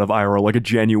chuckle out of Ira, like a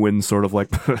genuine sort of like...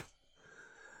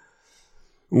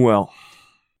 Well,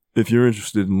 if you're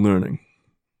interested in learning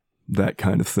that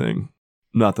kind of thing,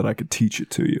 not that I could teach it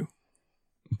to you,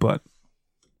 but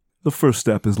the first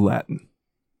step is Latin.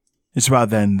 It's about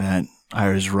then that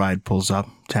Ira's ride pulls up,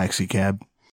 taxi cab.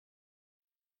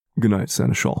 Good night,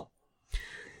 Seneschal.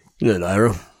 Good,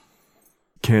 Ira.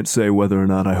 Can't say whether or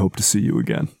not I hope to see you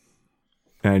again.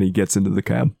 And he gets into the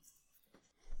cab.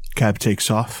 Cab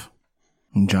takes off,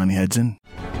 and Johnny heads in.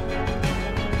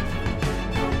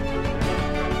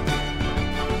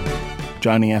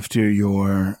 Johnny, after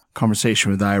your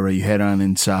conversation with Ira, you head on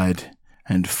inside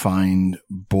and find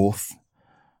both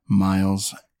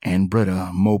Miles and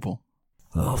Britta mobile.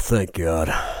 Oh, thank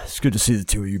God. It's good to see the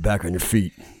two of you back on your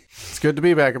feet. It's good to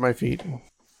be back at my feet.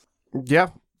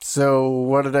 Yeah. So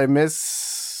what did I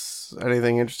miss?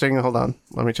 Anything interesting? Hold on.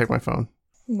 Let me check my phone.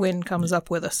 Wynn comes up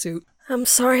with a suit. I'm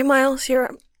sorry, Miles. Your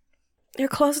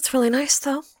closet's really nice,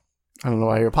 though. I don't know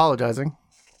why you're apologizing.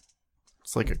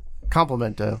 It's like a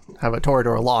compliment to have a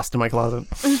Torador lost in my closet.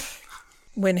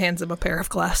 Wynn hands him a pair of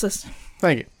glasses.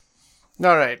 Thank you.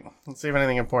 All right. Let's see if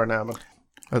anything important happened.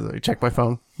 As I check my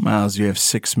phone. Miles, you have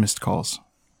 6 missed calls.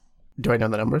 Do I know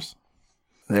the numbers?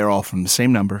 They're all from the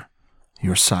same number,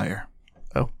 your sire.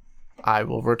 Oh. I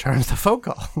will return the phone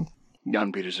call.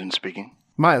 Jan Peterson speaking.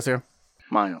 Miles here.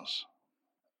 Miles,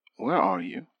 where are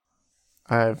you?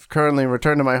 I've currently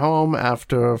returned to my home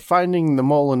after finding the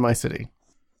mole in my city.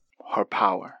 Her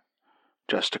power.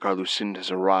 Justicar Lucinda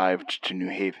has arrived to New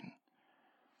Haven.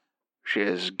 She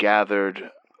has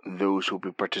gathered those who will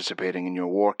be participating in your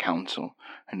war council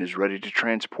and is ready to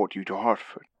transport you to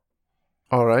Hartford.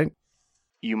 All right.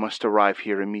 You must arrive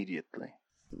here immediately.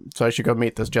 So I should go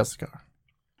meet this Jessica.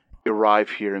 Arrive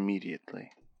here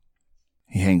immediately.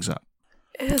 He hangs up.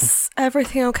 Is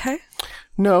everything okay?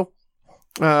 No.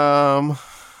 There's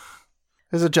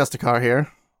a Justicar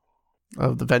here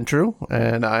of the Ventru,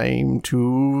 and I'm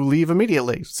to leave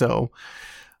immediately. So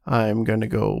I'm going to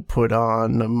go put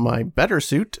on my better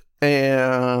suit,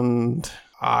 and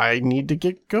I need to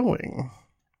get going.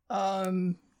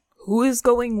 Who is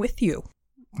going with you?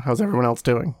 How's everyone else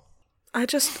doing? I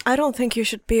don't think you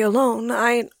should be alone.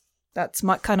 That's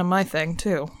kind of my thing,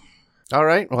 too. All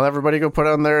right. Well, everybody go put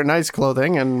on their nice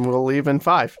clothing, and we'll leave in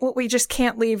 5. Well, we just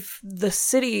can't leave the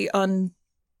city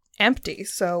empty,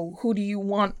 so who do you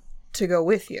want to go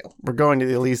with you? We're going to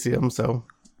the Elysium, so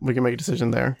we can make a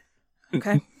decision there.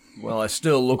 Okay. Well, I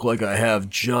still look like I have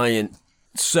giant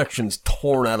sections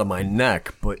torn out of my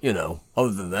neck, but,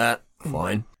 other than that,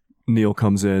 fine. Neil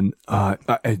comes in.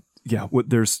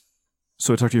 There's...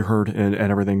 So I talked to your herd and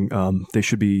everything. They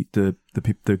should be...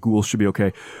 The ghouls should be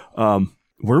okay.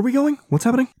 Where are we going? What's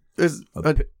happening? There's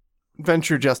a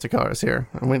Venture Justicars here.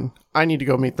 I need to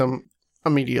go meet them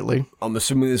immediately. I'm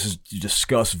assuming this is to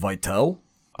discuss Vitel?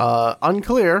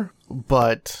 Unclear,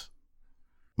 but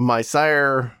my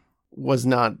sire was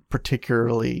not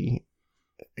particularly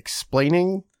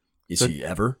explaining. Is he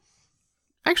ever?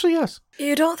 Actually, yes.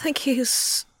 You don't think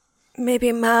he's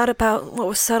maybe mad about what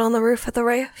was said on the roof at the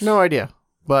rave? No idea,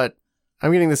 but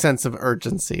I'm getting the sense of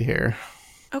urgency here.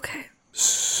 Okay.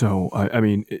 So,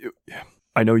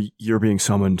 I know you're being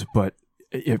summoned, but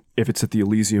if it's at the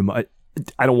Elysium, I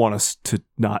don't want us to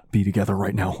not be together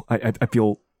right now. I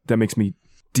feel that makes me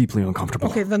deeply uncomfortable.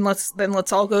 Okay, then let's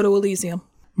all go to Elysium.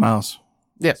 Miles.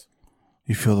 Yes.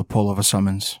 You feel the pull of a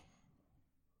summons.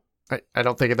 I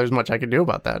don't think there's much I can do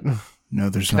about that. No,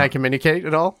 there's Can not. I communicate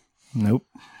at all? Nope.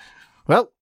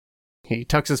 Well, he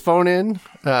tucks his phone in,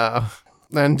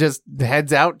 and just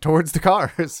heads out towards the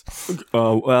cars.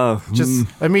 Just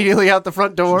immediately out the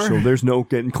front door. So there's no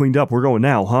getting cleaned up. We're going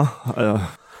now, huh?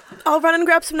 I'll run and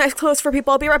grab some nice clothes for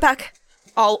people. I'll be right back.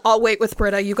 I'll wait with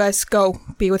Britta. You guys go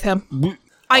be with him.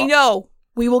 I know.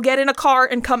 We will get in a car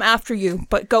and come after you,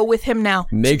 but go with him now.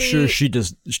 Make sure she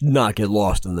does not get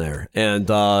lost in there. And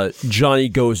Johnny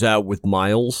goes out with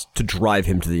Miles to drive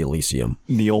him to the Elysium.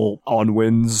 Neil, on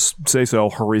Wynn's say-so,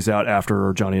 hurries out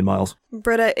after Johnny and Miles.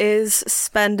 Britta is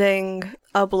spending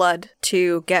a blood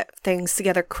to get things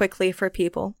together quickly for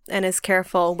people and is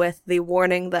careful with the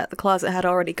warning that the closet had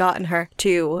already gotten her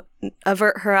to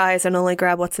avert her eyes and only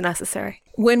grab what's necessary.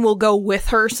 Wynn will go with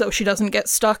her so she doesn't get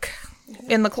stuck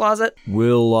in the closet.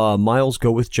 Will Miles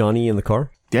go with Johnny in the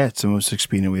car? Yeah, it's the most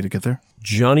expedient way to get there.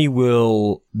 Johnny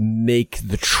will make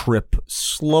the trip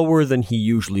slower than he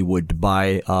usually would to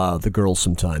buy the girls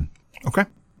some time. Okay.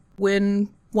 Wynn,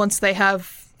 once they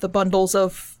have the bundles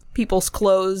of people's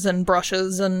clothes and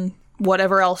brushes and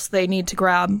whatever else they need to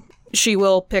grab, she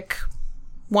will pick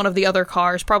one of the other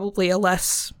cars, probably a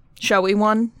less showy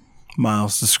one.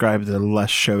 Miles described the less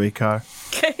showy car.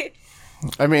 Okay.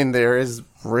 I mean, there is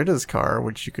Britta's car,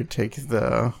 which you could take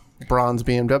the bronze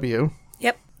BMW.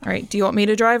 Yep. All right. Do you want me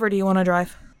to drive or do you want to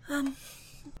drive?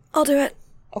 I'll do it.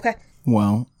 Okay.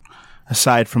 Well,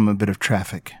 aside from a bit of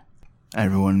traffic,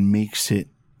 everyone makes it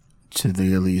to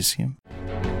the Elysium.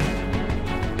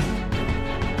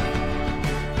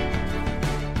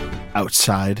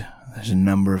 Outside, there's a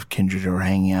number of kindred who are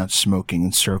hanging out smoking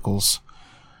in circles,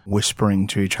 whispering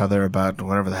to each other about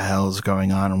whatever the hell is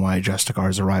going on and why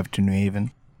Justicars arrived to New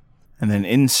Haven. And then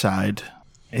inside,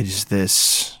 it is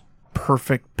this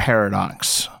perfect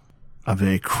paradox of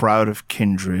a crowd of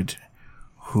kindred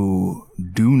who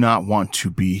do not want to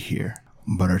be here,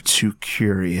 but are too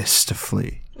curious to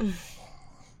flee.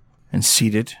 And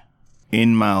seated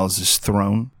in Miles's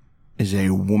throne is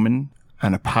a woman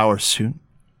in a power suit.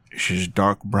 She's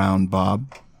dark brown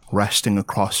bob. Resting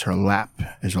across her lap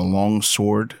is a long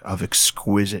sword of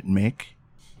exquisite make.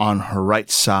 On her right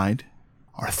side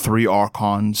are 3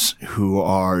 Archons who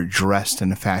are dressed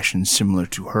in a fashion similar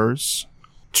to hers.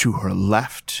 To her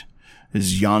left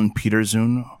is Jan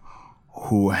Peterzoon,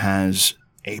 who has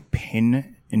a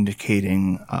pin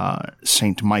indicating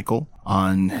Saint Michael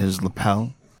on his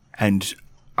lapel. And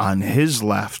on his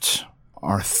left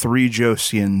are 3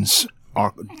 Josian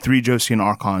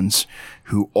Archons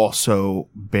who also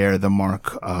bear the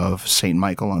mark of Saint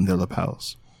Michael on their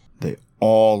lapels. They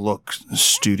all look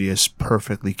studious,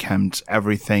 perfectly kempt,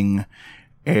 everything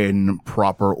in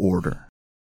proper order.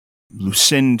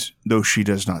 Lucinde, though she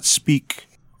does not speak,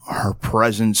 her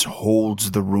presence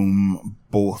holds the room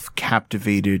both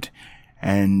captivated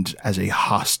and as a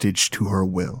hostage to her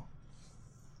will.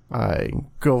 I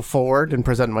go forward and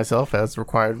present myself as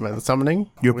required by the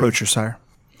summoning. You approach your sire.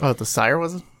 Oh, the sire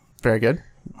was very good.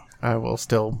 I will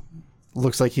still...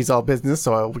 Looks like he's all business,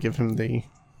 so I will give him the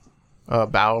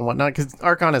bow and whatnot, because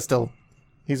Archon is still...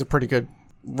 He's a pretty good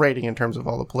rating in terms of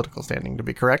all the political standing, to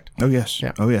be correct. Oh, yes.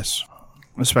 Yeah. Oh, yes.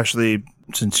 Especially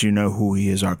since you know who he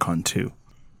is, Archon, too.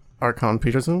 Archon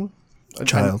Peterson?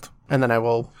 Child. And then I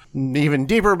will even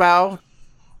deeper bow.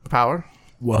 Power.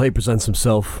 While he presents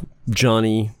himself,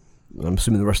 Johnny, I'm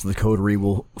assuming the rest of the coterie,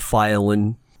 will file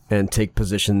in and take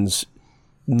positions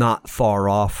not far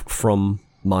off from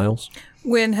Miles.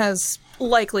 Wynn has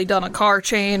likely done a car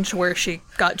change where she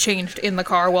got changed in the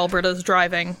car while Britta's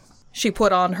driving. She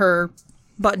put on her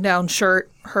button-down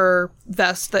shirt, her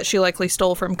vest that she likely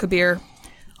stole from Kabir,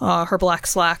 her black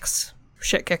slacks,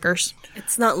 shit kickers.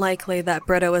 It's not likely that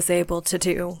Britta was able to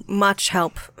do much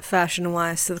help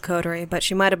fashion-wise to the coterie, but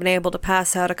she might have been able to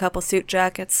pass out a couple suit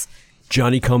jackets.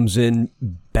 Johnny comes in,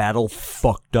 battle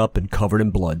fucked up and covered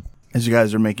in blood. As you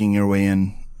guys are making your way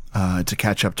in to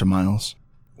catch up to Miles,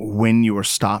 when you are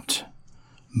stopped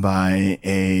by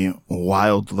a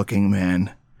wild-looking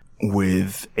man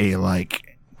with a,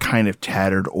 kind of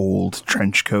tattered old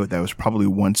trench coat that was probably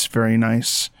once very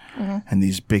nice, and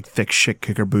these big, thick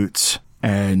shit-kicker boots,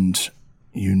 and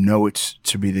you know it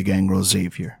to be the gangrel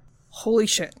Xavier. Holy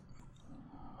shit.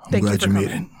 I'm Thank glad you you for made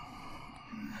coming. it.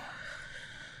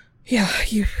 Yeah,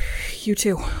 you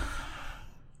too.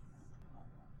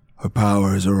 Her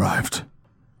power has arrived.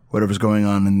 Whatever's going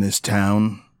on in this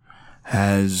town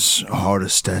has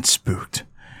Hardestat spooked.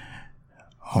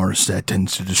 Hardestat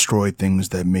tends to destroy things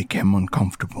that make him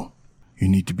uncomfortable. You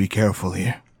need to be careful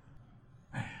here.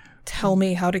 Tell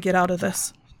me how to get out of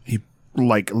this. He,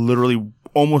 literally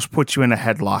almost puts you in a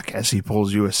headlock as he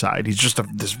pulls you aside. He's just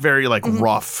this very,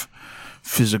 rough,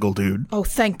 physical dude. Oh,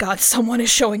 thank God someone is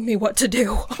showing me what to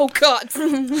do. Oh, God.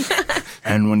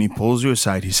 And when he pulls you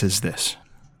aside, he says this.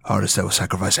 Hardestat will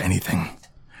sacrifice anything.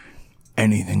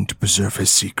 Anything to preserve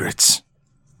his secrets.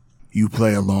 You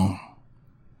play along.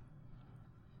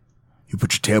 You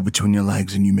put your tail between your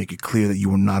legs and you make it clear that you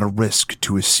are not a risk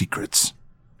to his secrets.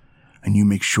 And you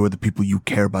make sure the people you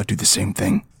care about do the same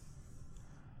thing.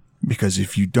 Because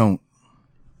if you don't,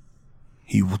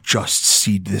 he will just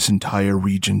cede this entire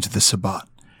region to the Sabbat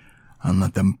and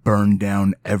let them burn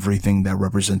down everything that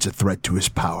represents a threat to his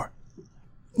power.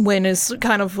 Wynn is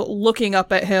kind of looking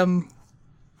up at him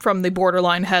from the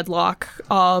borderline headlock.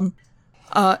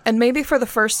 And maybe for the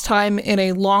first time in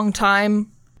a long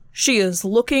time, she is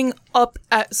looking up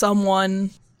at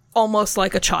someone almost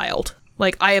like a child.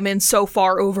 I am in so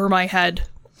far over my head,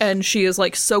 and she is,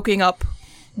 soaking up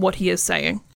what he is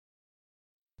saying.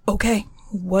 Okay,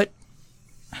 what...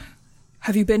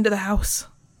 Have you been to the house?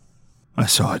 I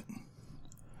saw it.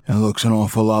 It looks an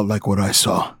awful lot like what I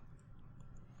saw.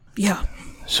 Yeah.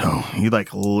 So he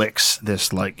licks this,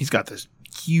 he's got this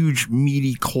huge,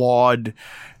 meaty, clawed,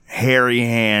 hairy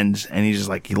hands, and he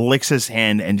just he licks his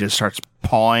hand and just starts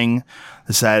pawing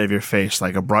the side of your face,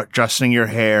 adjusting your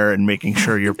hair and making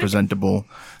sure you're presentable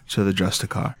to the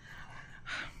Justicar.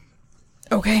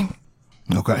 Okay.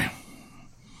 Okay.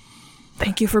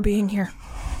 Thank you for being here.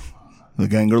 The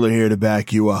Gangrel are here to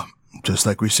back you up, just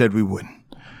like we said we would.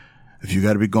 If you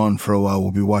gotta be gone for a while,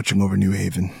 we'll be watching over New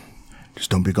Haven.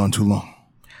 Just don't be gone too long.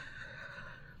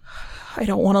 I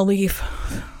don't want to leave.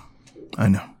 I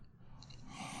know.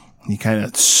 He kind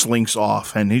of slinks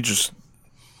off, and he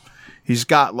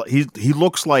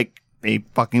looks like a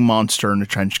fucking monster in a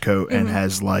trench coat and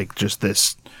has just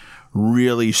this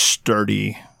really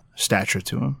sturdy stature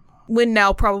to him. Wynn,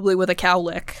 now probably with a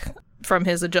cowlick from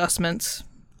his adjustments,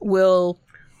 will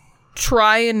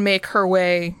try and make her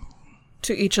way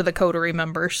to each of the coterie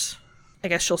members. I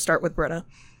guess she'll start with Britta.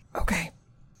 Okay.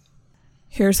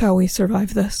 Here's how we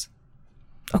survive this.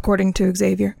 According to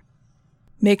Xavier,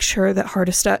 make sure that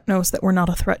Hardestat knows that we're not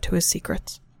a threat to his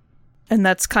secrets. And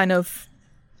that's kind of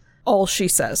all she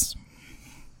says.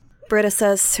 Britta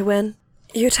says to Wynn,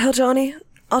 "You tell Johnny,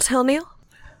 I'll tell Neil."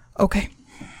 Okay.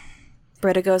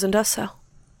 Britta goes and does so.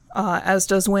 As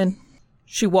does Wynn.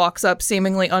 She walks up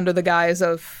seemingly under the guise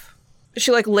of...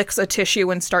 She, licks a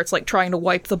tissue and starts, trying to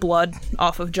wipe the blood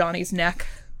off of Johnny's neck.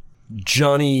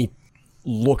 Johnny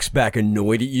looks back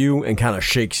annoyed at you and kind of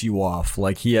shakes you off.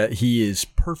 He is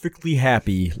perfectly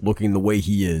happy looking the way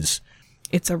he is.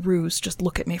 It's a ruse. Just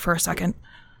look at me for a second.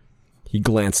 He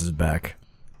glances back.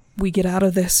 We get out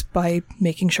of this by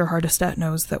making sure Hardestat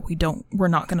knows that we're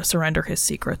not going to surrender his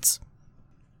secrets.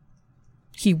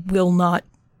 He will not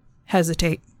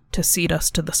hesitate to cede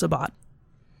us to the Sabbat.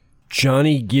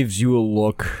 Johnny gives you a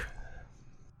look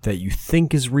that you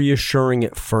think is reassuring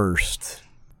at first,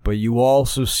 but you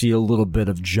also see a little bit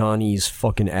of Johnny's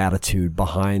fucking attitude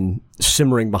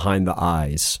simmering behind the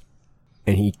eyes.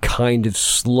 And he kind of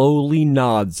slowly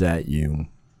nods at you.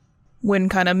 Wynn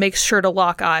kind of makes sure to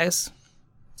lock eyes.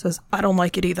 Says, I don't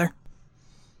like it either.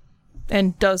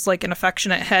 And does an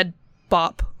affectionate head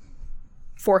bop.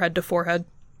 Forehead to forehead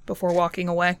before walking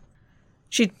away.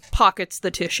 She pockets the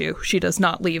tissue. She does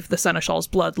not leave the Seneschal's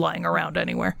blood lying around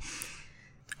anywhere.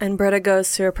 And Britta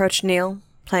goes to approach Neil,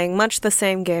 playing much the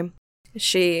same game.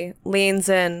 She leans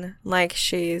in like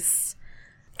she's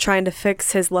trying to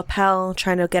fix his lapel,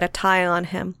 trying to get a tie on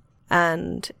him,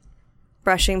 and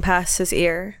brushing past his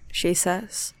ear, she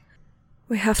says,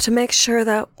 "We have to make sure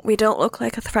that we don't look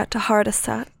like a threat to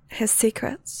Hardestat, his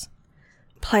secrets.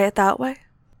 Play it that way."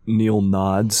 Neil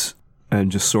nods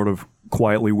and just sort of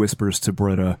quietly whispers to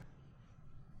Britta,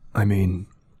 "I mean,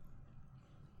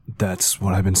 that's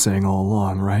what I've been saying all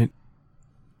along, right?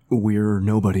 We're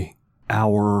nobody.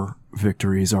 Our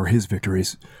victories are his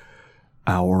victories.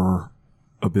 Our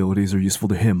abilities are useful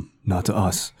to him, not to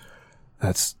us.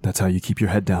 That's how you keep your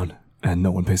head down, and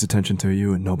no one pays attention to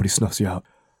you, and nobody snuffs you out.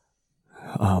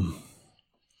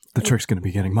 The trick's going to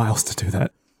be getting Miles to do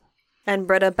that." And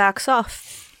Britta backs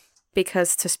off,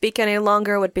 because to speak any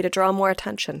longer would be to draw more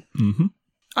attention. Mm-hmm.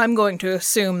 I'm going to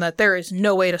assume that there is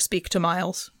no way to speak to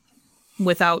Miles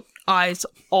without eyes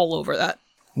all over that.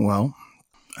 Well,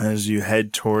 as you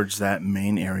head towards that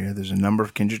main area, there's a number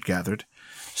of kindred gathered.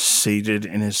 Seated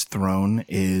in his throne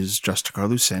is Justicar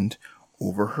Lucent.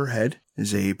 Over her head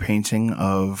is a painting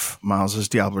of Miles's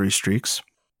Diablerie streaks.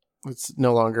 It's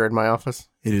no longer in my office.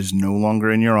 It is no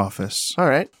longer in your office. All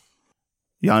right.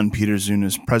 Jan Peterzoon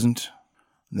is present.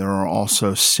 There are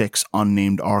also 6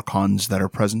 unnamed Archons that are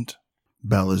present.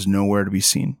 Bell is nowhere to be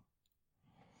seen.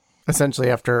 Essentially,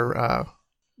 after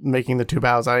making the 2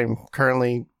 bows, I'm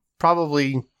currently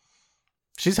probably...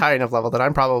 She's high enough level that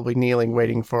I'm probably kneeling,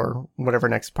 waiting for whatever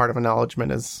next part of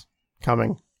acknowledgement is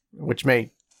coming, which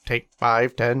may take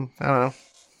 5, 10, I don't know.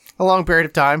 A long period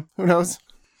of time. Who knows?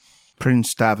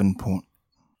 Prince Davenport,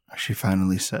 she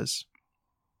finally says.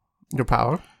 Your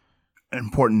power? An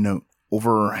important note.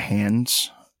 Over her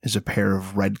hands is a pair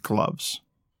of red gloves.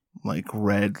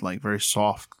 Very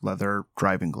soft leather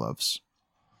driving gloves.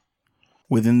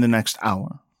 Within the next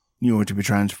hour, you are to be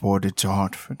transported to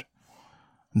Hartford.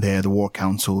 There the War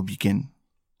Council will begin.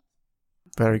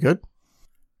 Very good.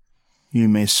 You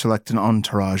may select an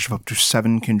entourage of up to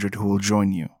 7 kindred who will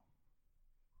join you.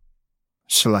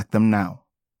 Select them now.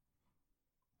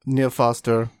 Neil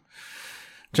Foster,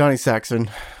 Johnny Saxon,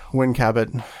 Wynn Cabot,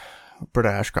 Britta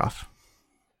Ashcroft.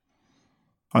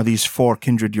 Are these 4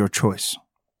 kindred your choice?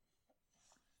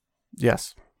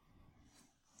 Yes.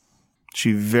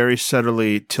 She very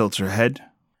subtly tilts her head,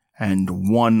 and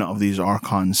one of these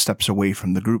Archons steps away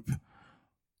from the group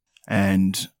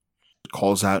and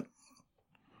calls out,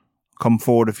 "Come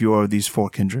forward if you are of these 4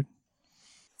 kindred."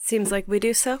 Seems like we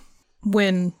do so.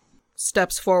 Wynn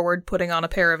steps forward, putting on a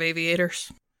pair of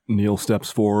aviators. Neil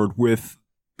steps forward with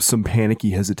some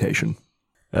panicky hesitation.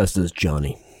 As does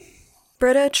Johnny.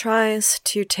 Britta tries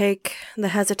to take the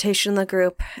hesitation in the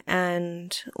group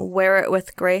and wear it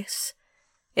with grace.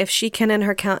 If she can, in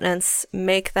her countenance,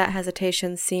 make that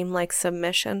hesitation seem like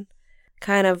submission,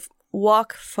 kind of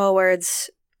walk forwards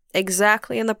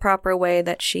exactly in the proper way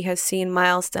that she has seen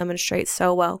Miles demonstrate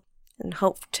so well, and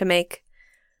hope to make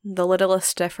the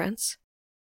littlest difference.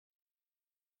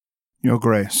 Your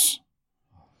Grace,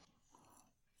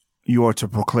 you are to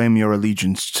proclaim your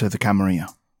allegiance to the Camarilla.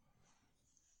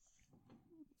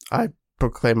 I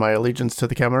proclaim my allegiance to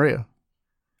the Camarilla.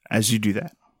 As you do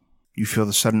that, you feel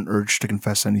the sudden urge to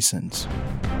confess any sins.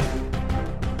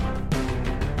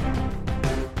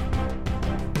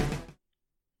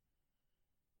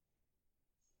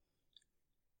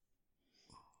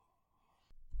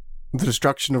 the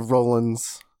destruction of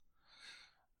Roland's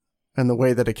and the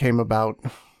way that it came about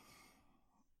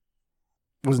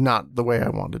was not the way I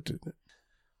wanted to.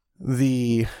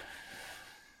 The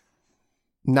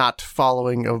not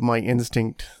following of my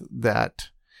instinct that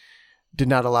did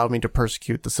not allow me to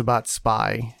persecute the Sabbat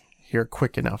spy here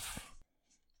quick enough.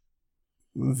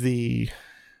 The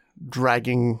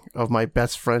dragging of my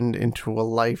best friend into a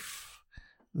life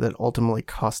that ultimately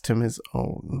cost him his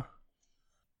own.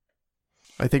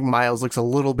 I think Miles looks a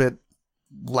little bit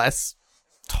less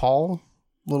tall,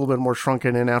 a little bit more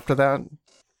shrunken in after that,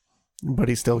 but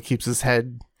he still keeps his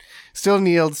head, still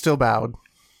kneeled, still bowed.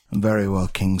 Very well,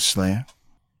 Kingslayer.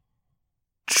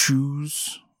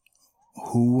 Choose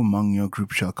who among your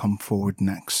group shall come forward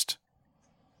next.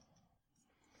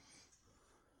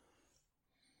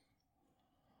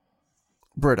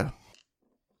 Britta.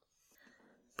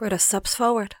 Britta steps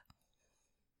forward.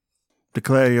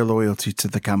 Declare your loyalty to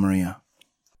the Camarilla.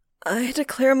 I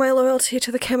declare my loyalty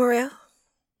to the Camarilla.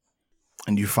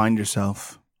 And you find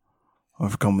yourself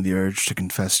overcome with the urge to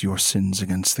confess your sins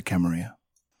against the Camarilla.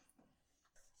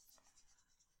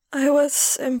 I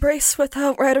was embraced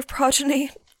without right of progeny.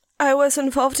 I was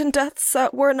involved in deaths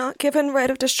that were not given right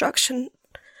of destruction.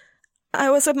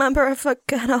 I was a member of a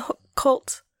Gano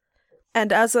cult.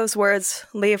 And as those words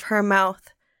leave her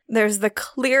mouth, there's the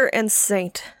clear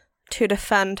instinct to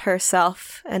defend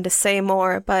herself and to say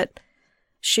more, but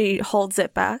she holds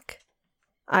it back,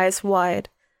 eyes wide,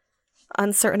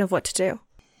 uncertain of what to do.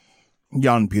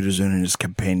 Jan Peterson and his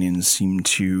companions seem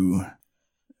to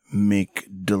make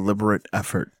deliberate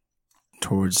effort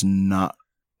towards not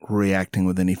reacting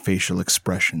with any facial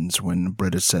expressions when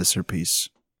Britta says her piece.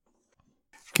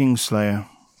 Kingslayer,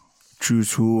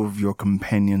 choose who of your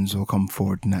companions will come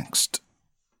forward next.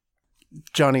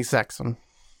 Johnny Saxon.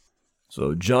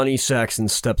 So Johnny Saxon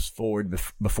steps forward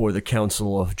before the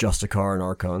Council of Justicar and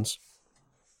Archons.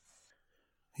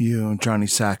 You, Johnny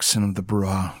Saxon of the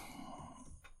Bruja,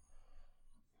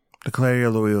 declare your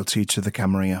loyalty to the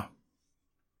Camarilla.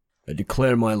 I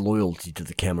declare my loyalty to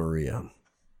the Camarilla.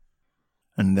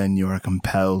 And then you are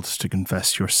compelled to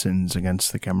confess your sins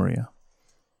against the Camarilla.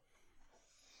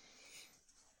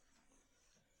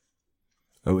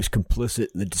 I was complicit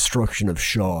in the destruction of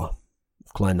Shaw,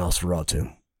 of Clan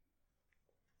Nosferatu.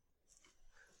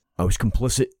 I was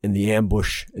complicit in the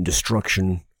ambush and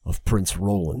destruction of Prince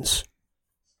Roland's.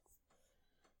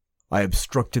 I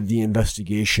obstructed the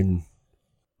investigation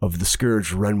of the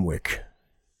Scourge Renwick,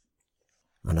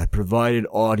 and I provided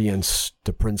audience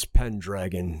to Prince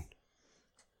Pendragon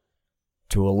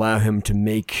to allow him to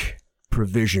make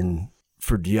provision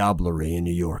for diablerie in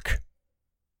New York.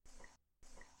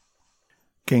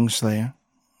 Kingslayer,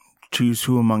 choose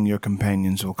who among your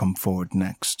companions will come forward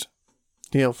next.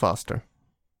 Neil Foster.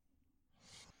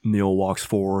 Neil walks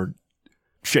forward,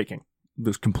 shaking,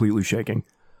 just completely shaking,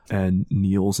 and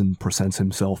kneels and presents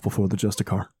himself before the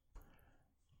Justicar.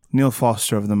 Neil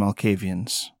Foster of the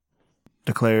Malkavians,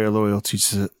 declare your loyalty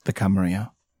to the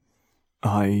Camarilla.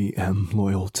 I am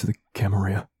loyal to the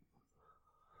Camarilla.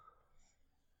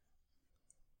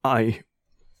 I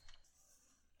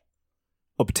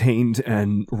obtained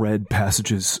and read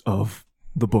passages of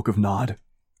the Book of Nod.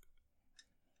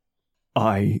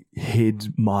 I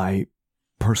hid my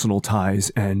personal ties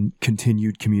and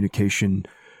continued communication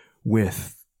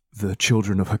with the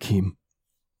children of Hakim.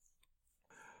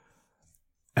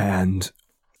 And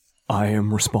I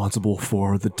am responsible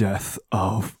for the death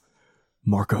of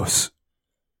Marcos,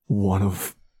 one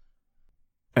of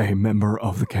a member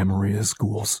of the Camarilla's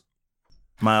ghouls.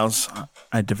 Miles,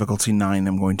 at difficulty 9,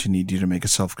 I'm going to need you to make a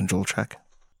self-control check.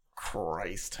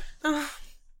 Christ.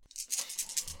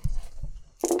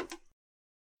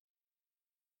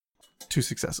 2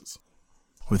 successes.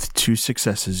 With 2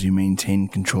 successes, you maintain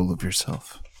control of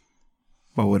yourself.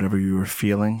 But whatever you are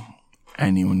feeling,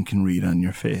 anyone can read on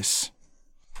your face.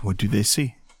 What do they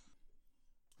see?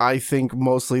 I think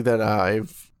mostly that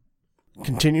I've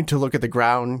continued to look at the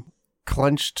ground,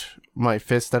 clenched my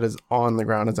fist that is on the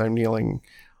ground as I'm kneeling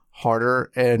harder,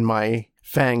 and my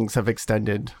fangs have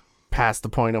extended past the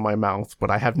point of my mouth, but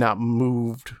I have not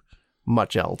moved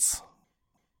much else.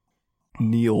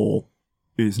 Neil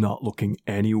is not looking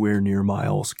anywhere near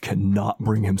Miles, cannot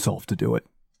bring himself to do it.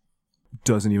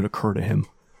 Doesn't even occur to him.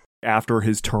 After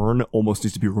his turn, almost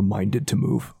needs to be reminded to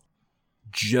move.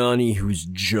 Johnny, whose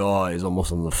jaw is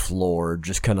almost on the floor,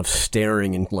 just kind of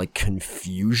staring in like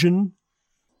confusion,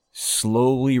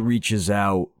 slowly reaches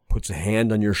out, puts a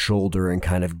hand on your shoulder, and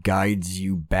kind of guides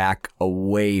you back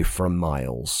away from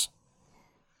Miles.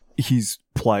 He's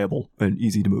pliable and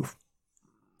easy to move.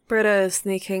 Britta,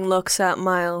 sneaking, looks at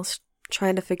Miles,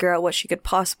 trying to figure out what she could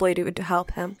possibly do to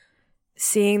help him.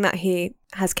 Seeing that he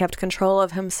has kept control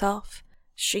of himself,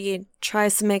 she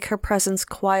tries to make her presence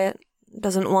quiet,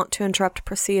 doesn't want to interrupt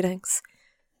proceedings,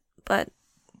 but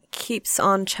keeps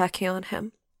on checking on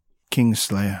him.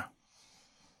 Kingslayer,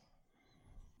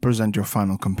 present your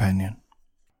final companion.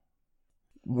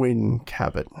 Wynne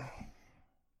Cabot.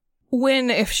 Wynne,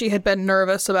 if she had been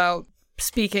nervous about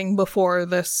speaking before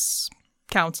this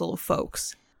council of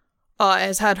folks,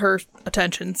 has had her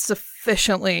attention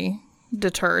sufficiently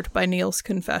deterred by Neil's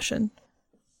confession.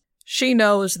 She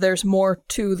knows there's more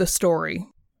to the story,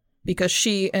 because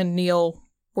she and Neil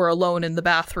were alone in the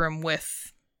bathroom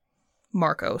with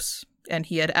Marcos, and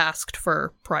he had asked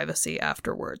for privacy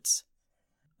afterwards.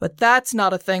 But that's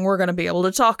not a thing we're going to be able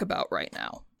to talk about right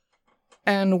now.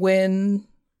 And Wynne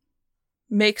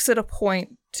makes it a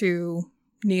point to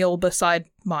kneel beside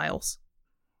Miles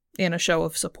in a show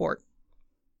of support.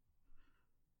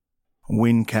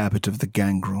 Wynne Cabot of the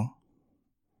Gangrel,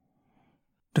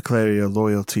 declare your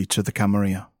loyalty to the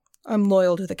Camarilla. I'm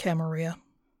loyal to the Camarilla.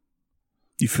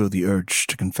 You feel the urge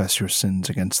to confess your sins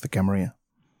against the Camarilla.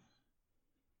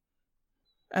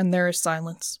 And there is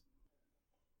silence.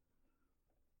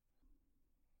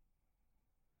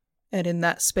 And in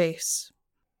that space,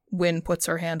 Wynne puts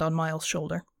her hand on Miles'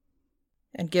 shoulder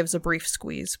and gives a brief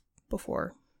squeeze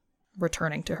before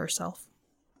returning to herself.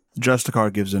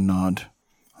 Justicar gives a nod,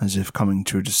 as if coming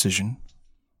to a decision.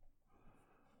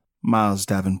 Miles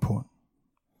Davenport,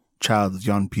 child of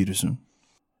Jan Peterson,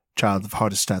 child of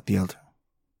Hardestat the Elder.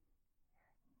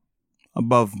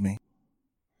 Above me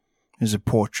is a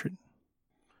portrait.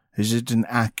 Is it an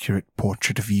accurate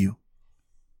portrait of you?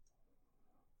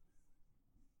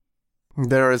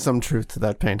 There is some truth to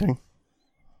that painting.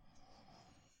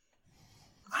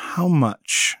 How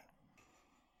much?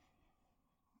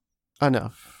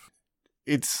 Enough.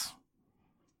 It's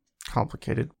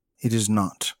complicated. It is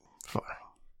not. Fine.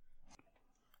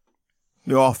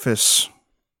 The office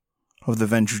of the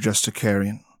Venture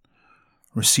Justicarian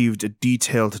received a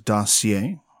detailed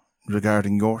dossier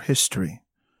regarding your history,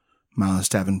 Miles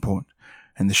Davenport,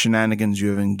 and the shenanigans you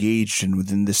have engaged in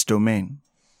within this domain.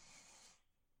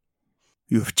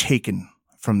 You have taken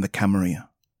from the Camarilla,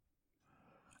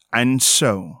 and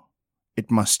so it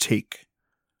must take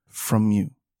from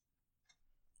you.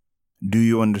 Do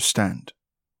you understand?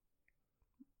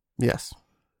 Yes.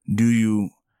 Do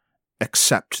you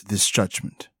accept this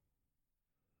judgment?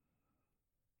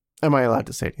 Am I allowed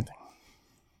to say anything?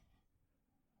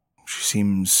 She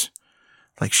seems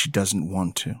like she doesn't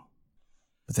want to,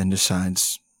 but then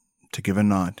decides to give a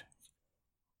nod.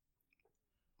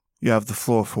 You have the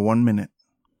floor for 1 minute.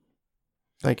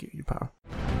 Thank you, Your Power.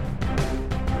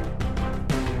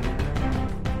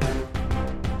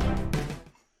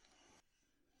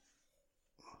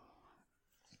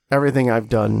 Everything I've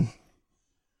done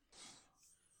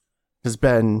has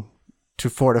been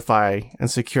to fortify and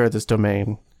secure this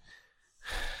domain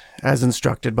as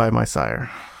instructed by my sire.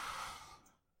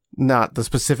 Not the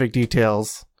specific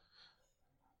details,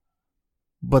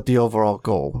 but the overall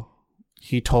goal.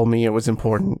 He told me it was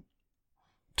important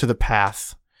to the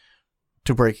path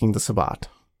to breaking the Sabbat.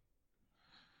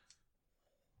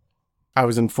 I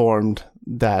was informed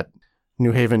that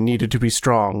New Haven needed to be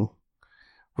strong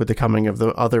with the coming of the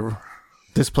other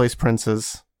displaced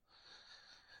princes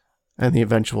and the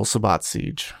eventual Sabbat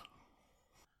siege.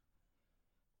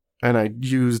 And I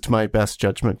used my best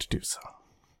judgment to do so.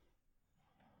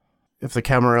 If the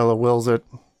Camarilla wills it,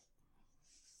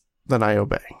 then I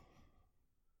obey.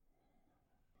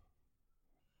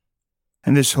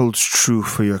 And this holds true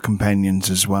for your companions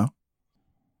as well?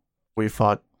 We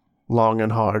fought long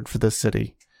and hard for this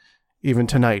city. Even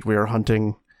tonight we are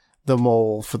hunting the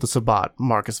mole for the Sabbat,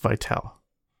 Marcus Vitel.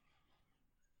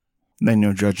 Then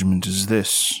your judgment is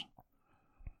this.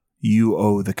 You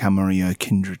owe the Camarilla a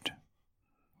kindred,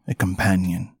 a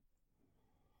companion.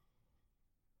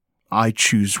 I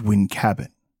choose Wynne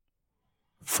Cabot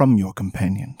from your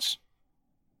companions.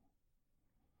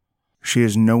 She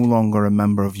is no longer a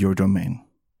member of your domain.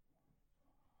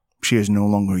 She is no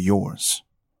longer yours.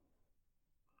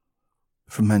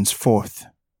 From henceforth,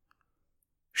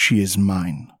 she is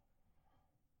mine.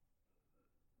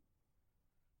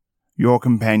 Your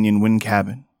companion, Wynne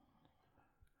Cabot,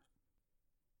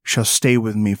 shall stay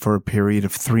with me for a period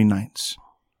of 3 nights.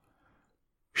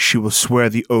 She will swear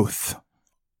the oath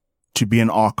to be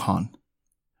an Archon,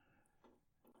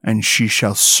 and she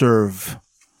shall serve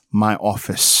my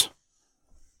office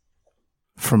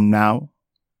from now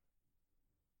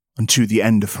unto the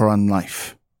end of her own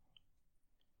life.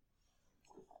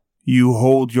 You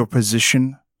hold your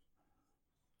position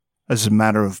as a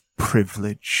matter of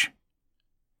privilege.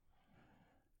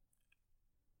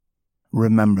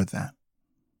 Remember that.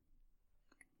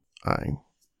 I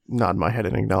nod my head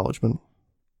in acknowledgement.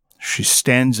 She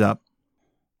stands up.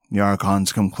 The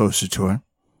Archons come closer to her.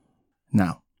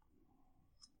 Now,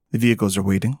 the vehicles are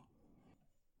waiting.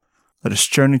 Let us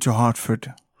journey to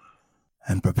Hartford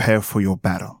and prepare for your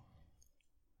battle.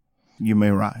 You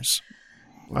may rise.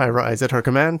 I rise at her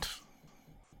command.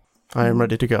 I am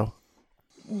ready to go.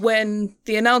 When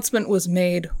the announcement was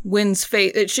made, Wynn's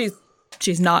face,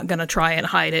 she's not going to try and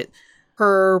hide it.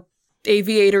 Her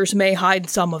aviators may hide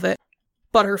some of it,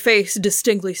 but her face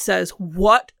distinctly says,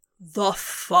 "What the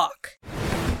fuck?"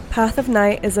 Path of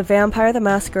Night is a Vampire the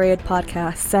Masquerade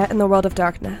podcast set in the world of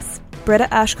darkness.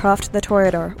 Britta Ashcroft the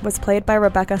Toreador was played by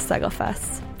Rebecca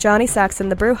Segelfest. Johnny Saxon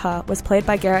the Bruja was played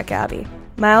by Garrett Gabby.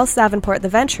 Miles Davenport the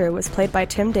Venture was played by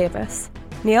Tim Davis.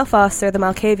 Neil Foster the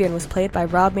Malkavian was played by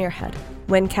Rob Muirhead.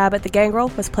 Wynn Cabot the Gangrel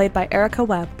was played by Erica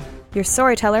Webb. Your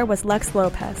storyteller was Lex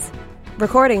Lopez.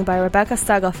 Recording by Rebecca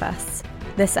Segelfest.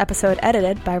 This episode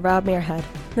edited by Rob Muirhead.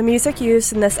 The music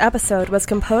used in this episode was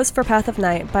composed for Path of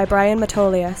Night by Brian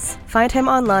Matolius. Find him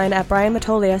online at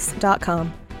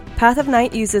brianmatolius.com. Path of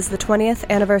Night uses the 20th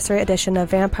anniversary edition of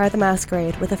Vampire the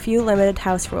Masquerade with a few limited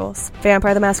house rules.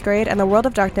 Vampire the Masquerade and the World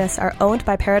of Darkness are owned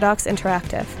by Paradox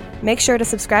Interactive. Make sure to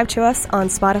subscribe to us on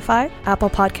Spotify,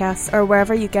 Apple Podcasts, or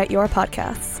wherever you get your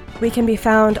podcasts. We can be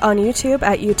found on YouTube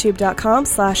at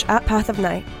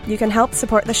youtube.com/@pathofnight. You can help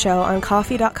support the show on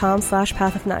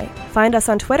coffee.com/pathofnight. Find us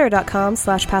on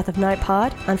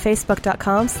twitter.com/pathofnightpod, on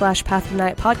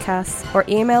facebook.com/pathofnightpodcasts, or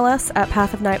email us at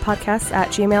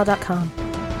pathofnightpodcasts@gmail.com.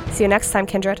 See you next time,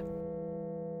 Kindred.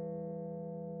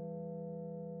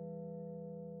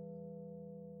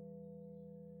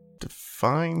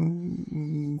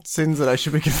 Define sins that I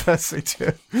should be confessing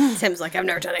to. Tim's like, I've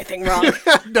never done anything wrong.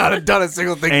 Not done a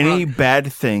single thing Any wrong.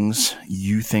 bad things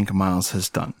you think Miles has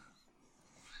done?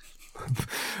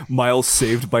 Miles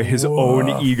saved by his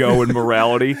own ego and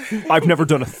morality. I've never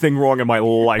done a thing wrong in my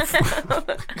life.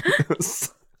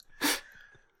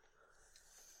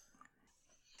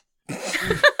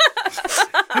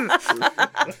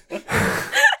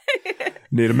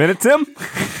 Need a minute, Tim?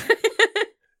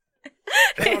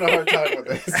 I'm having a hard time with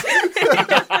this.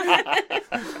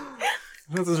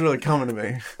 This is really coming to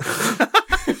me.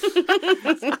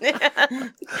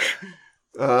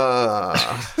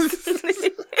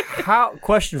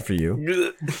 Question for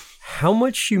you. How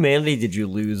much humanity did you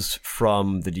lose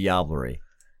from the Diablerie?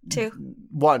 2.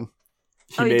 One.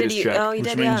 Oh, you made did. his check, Oh, you Which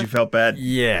did. means Yeah. you felt bad.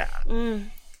 Yeah.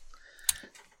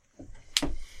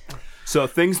 So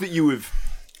things that you have,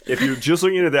 if you're just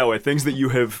looking at it that way, things that you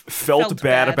have felt Felt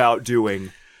bad bad. about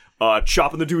doing,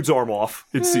 chopping the dude's arm off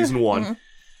in season 1.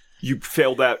 You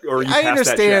failed that, or you passed I that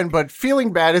understand, check. but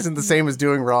feeling bad isn't the same as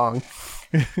doing wrong.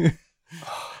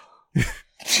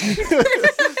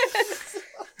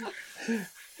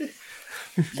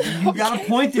 You got a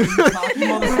point there, you cocky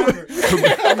motherfucker.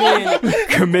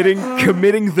 I mean,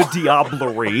 committing the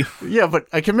diablerie. Yeah, but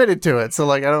I committed to it, so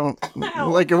like I don't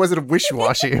like it wasn't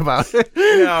wishy-washy about it.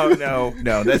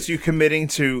 No. That's you committing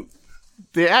to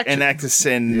The action. an act of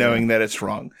sin knowing that it's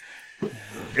wrong.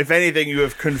 If anything, you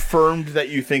have confirmed that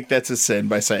you think that's a sin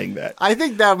by saying that. I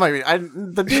think that might be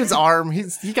the dude's arm.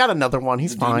 He got another one.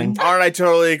 He's fine. Art, I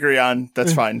totally agree on.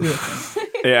 That's fine.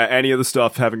 Yeah, any of the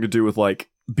stuff having to do with like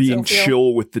being Zophiel.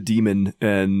 chill with the demon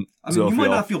and I mean, you might Zophiel.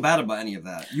 not feel bad about any of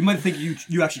that. You might think you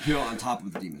actually came out on top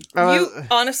of the demon. You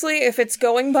honestly, if it's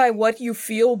going by what you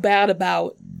feel bad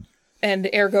about, and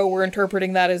ergo we're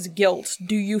interpreting that as guilt,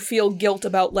 do you feel guilt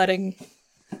about letting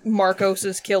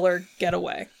Marcos's killer get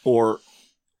away? or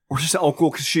just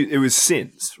alcohol because it was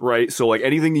sins, right? So like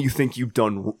anything that you think you've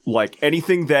done, like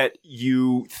anything that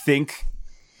you think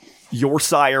your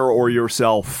sire or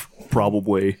yourself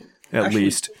probably at Actually,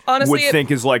 least honestly, would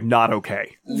think is like not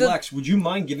okay. Lex, would you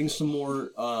mind giving some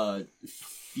more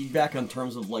feedback on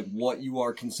terms of like what you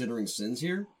are considering sins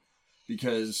here?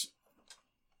 Because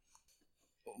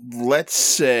Let's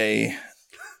say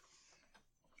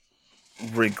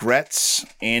regrets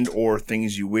and or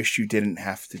things you wish you didn't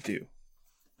have to do.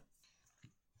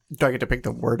 Do I get to pick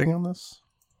the wording on this?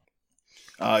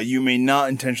 You may not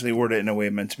intentionally word it in a way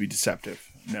meant to be deceptive.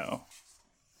 No.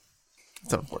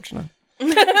 It's unfortunate.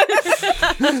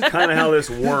 Kind of how this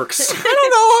works. I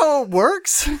don't know how it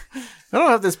works. I don't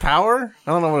have this power.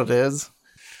 I don't know what it is.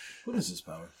 what is this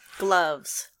power?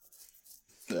 Gloves.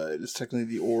 It is technically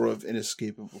the aura of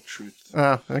inescapable truth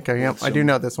Okay, yep. I do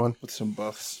know this one. with some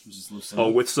buffs. Just listen. Oh,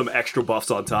 with some extra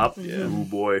buffs on top. Yeah. Oh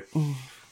boy.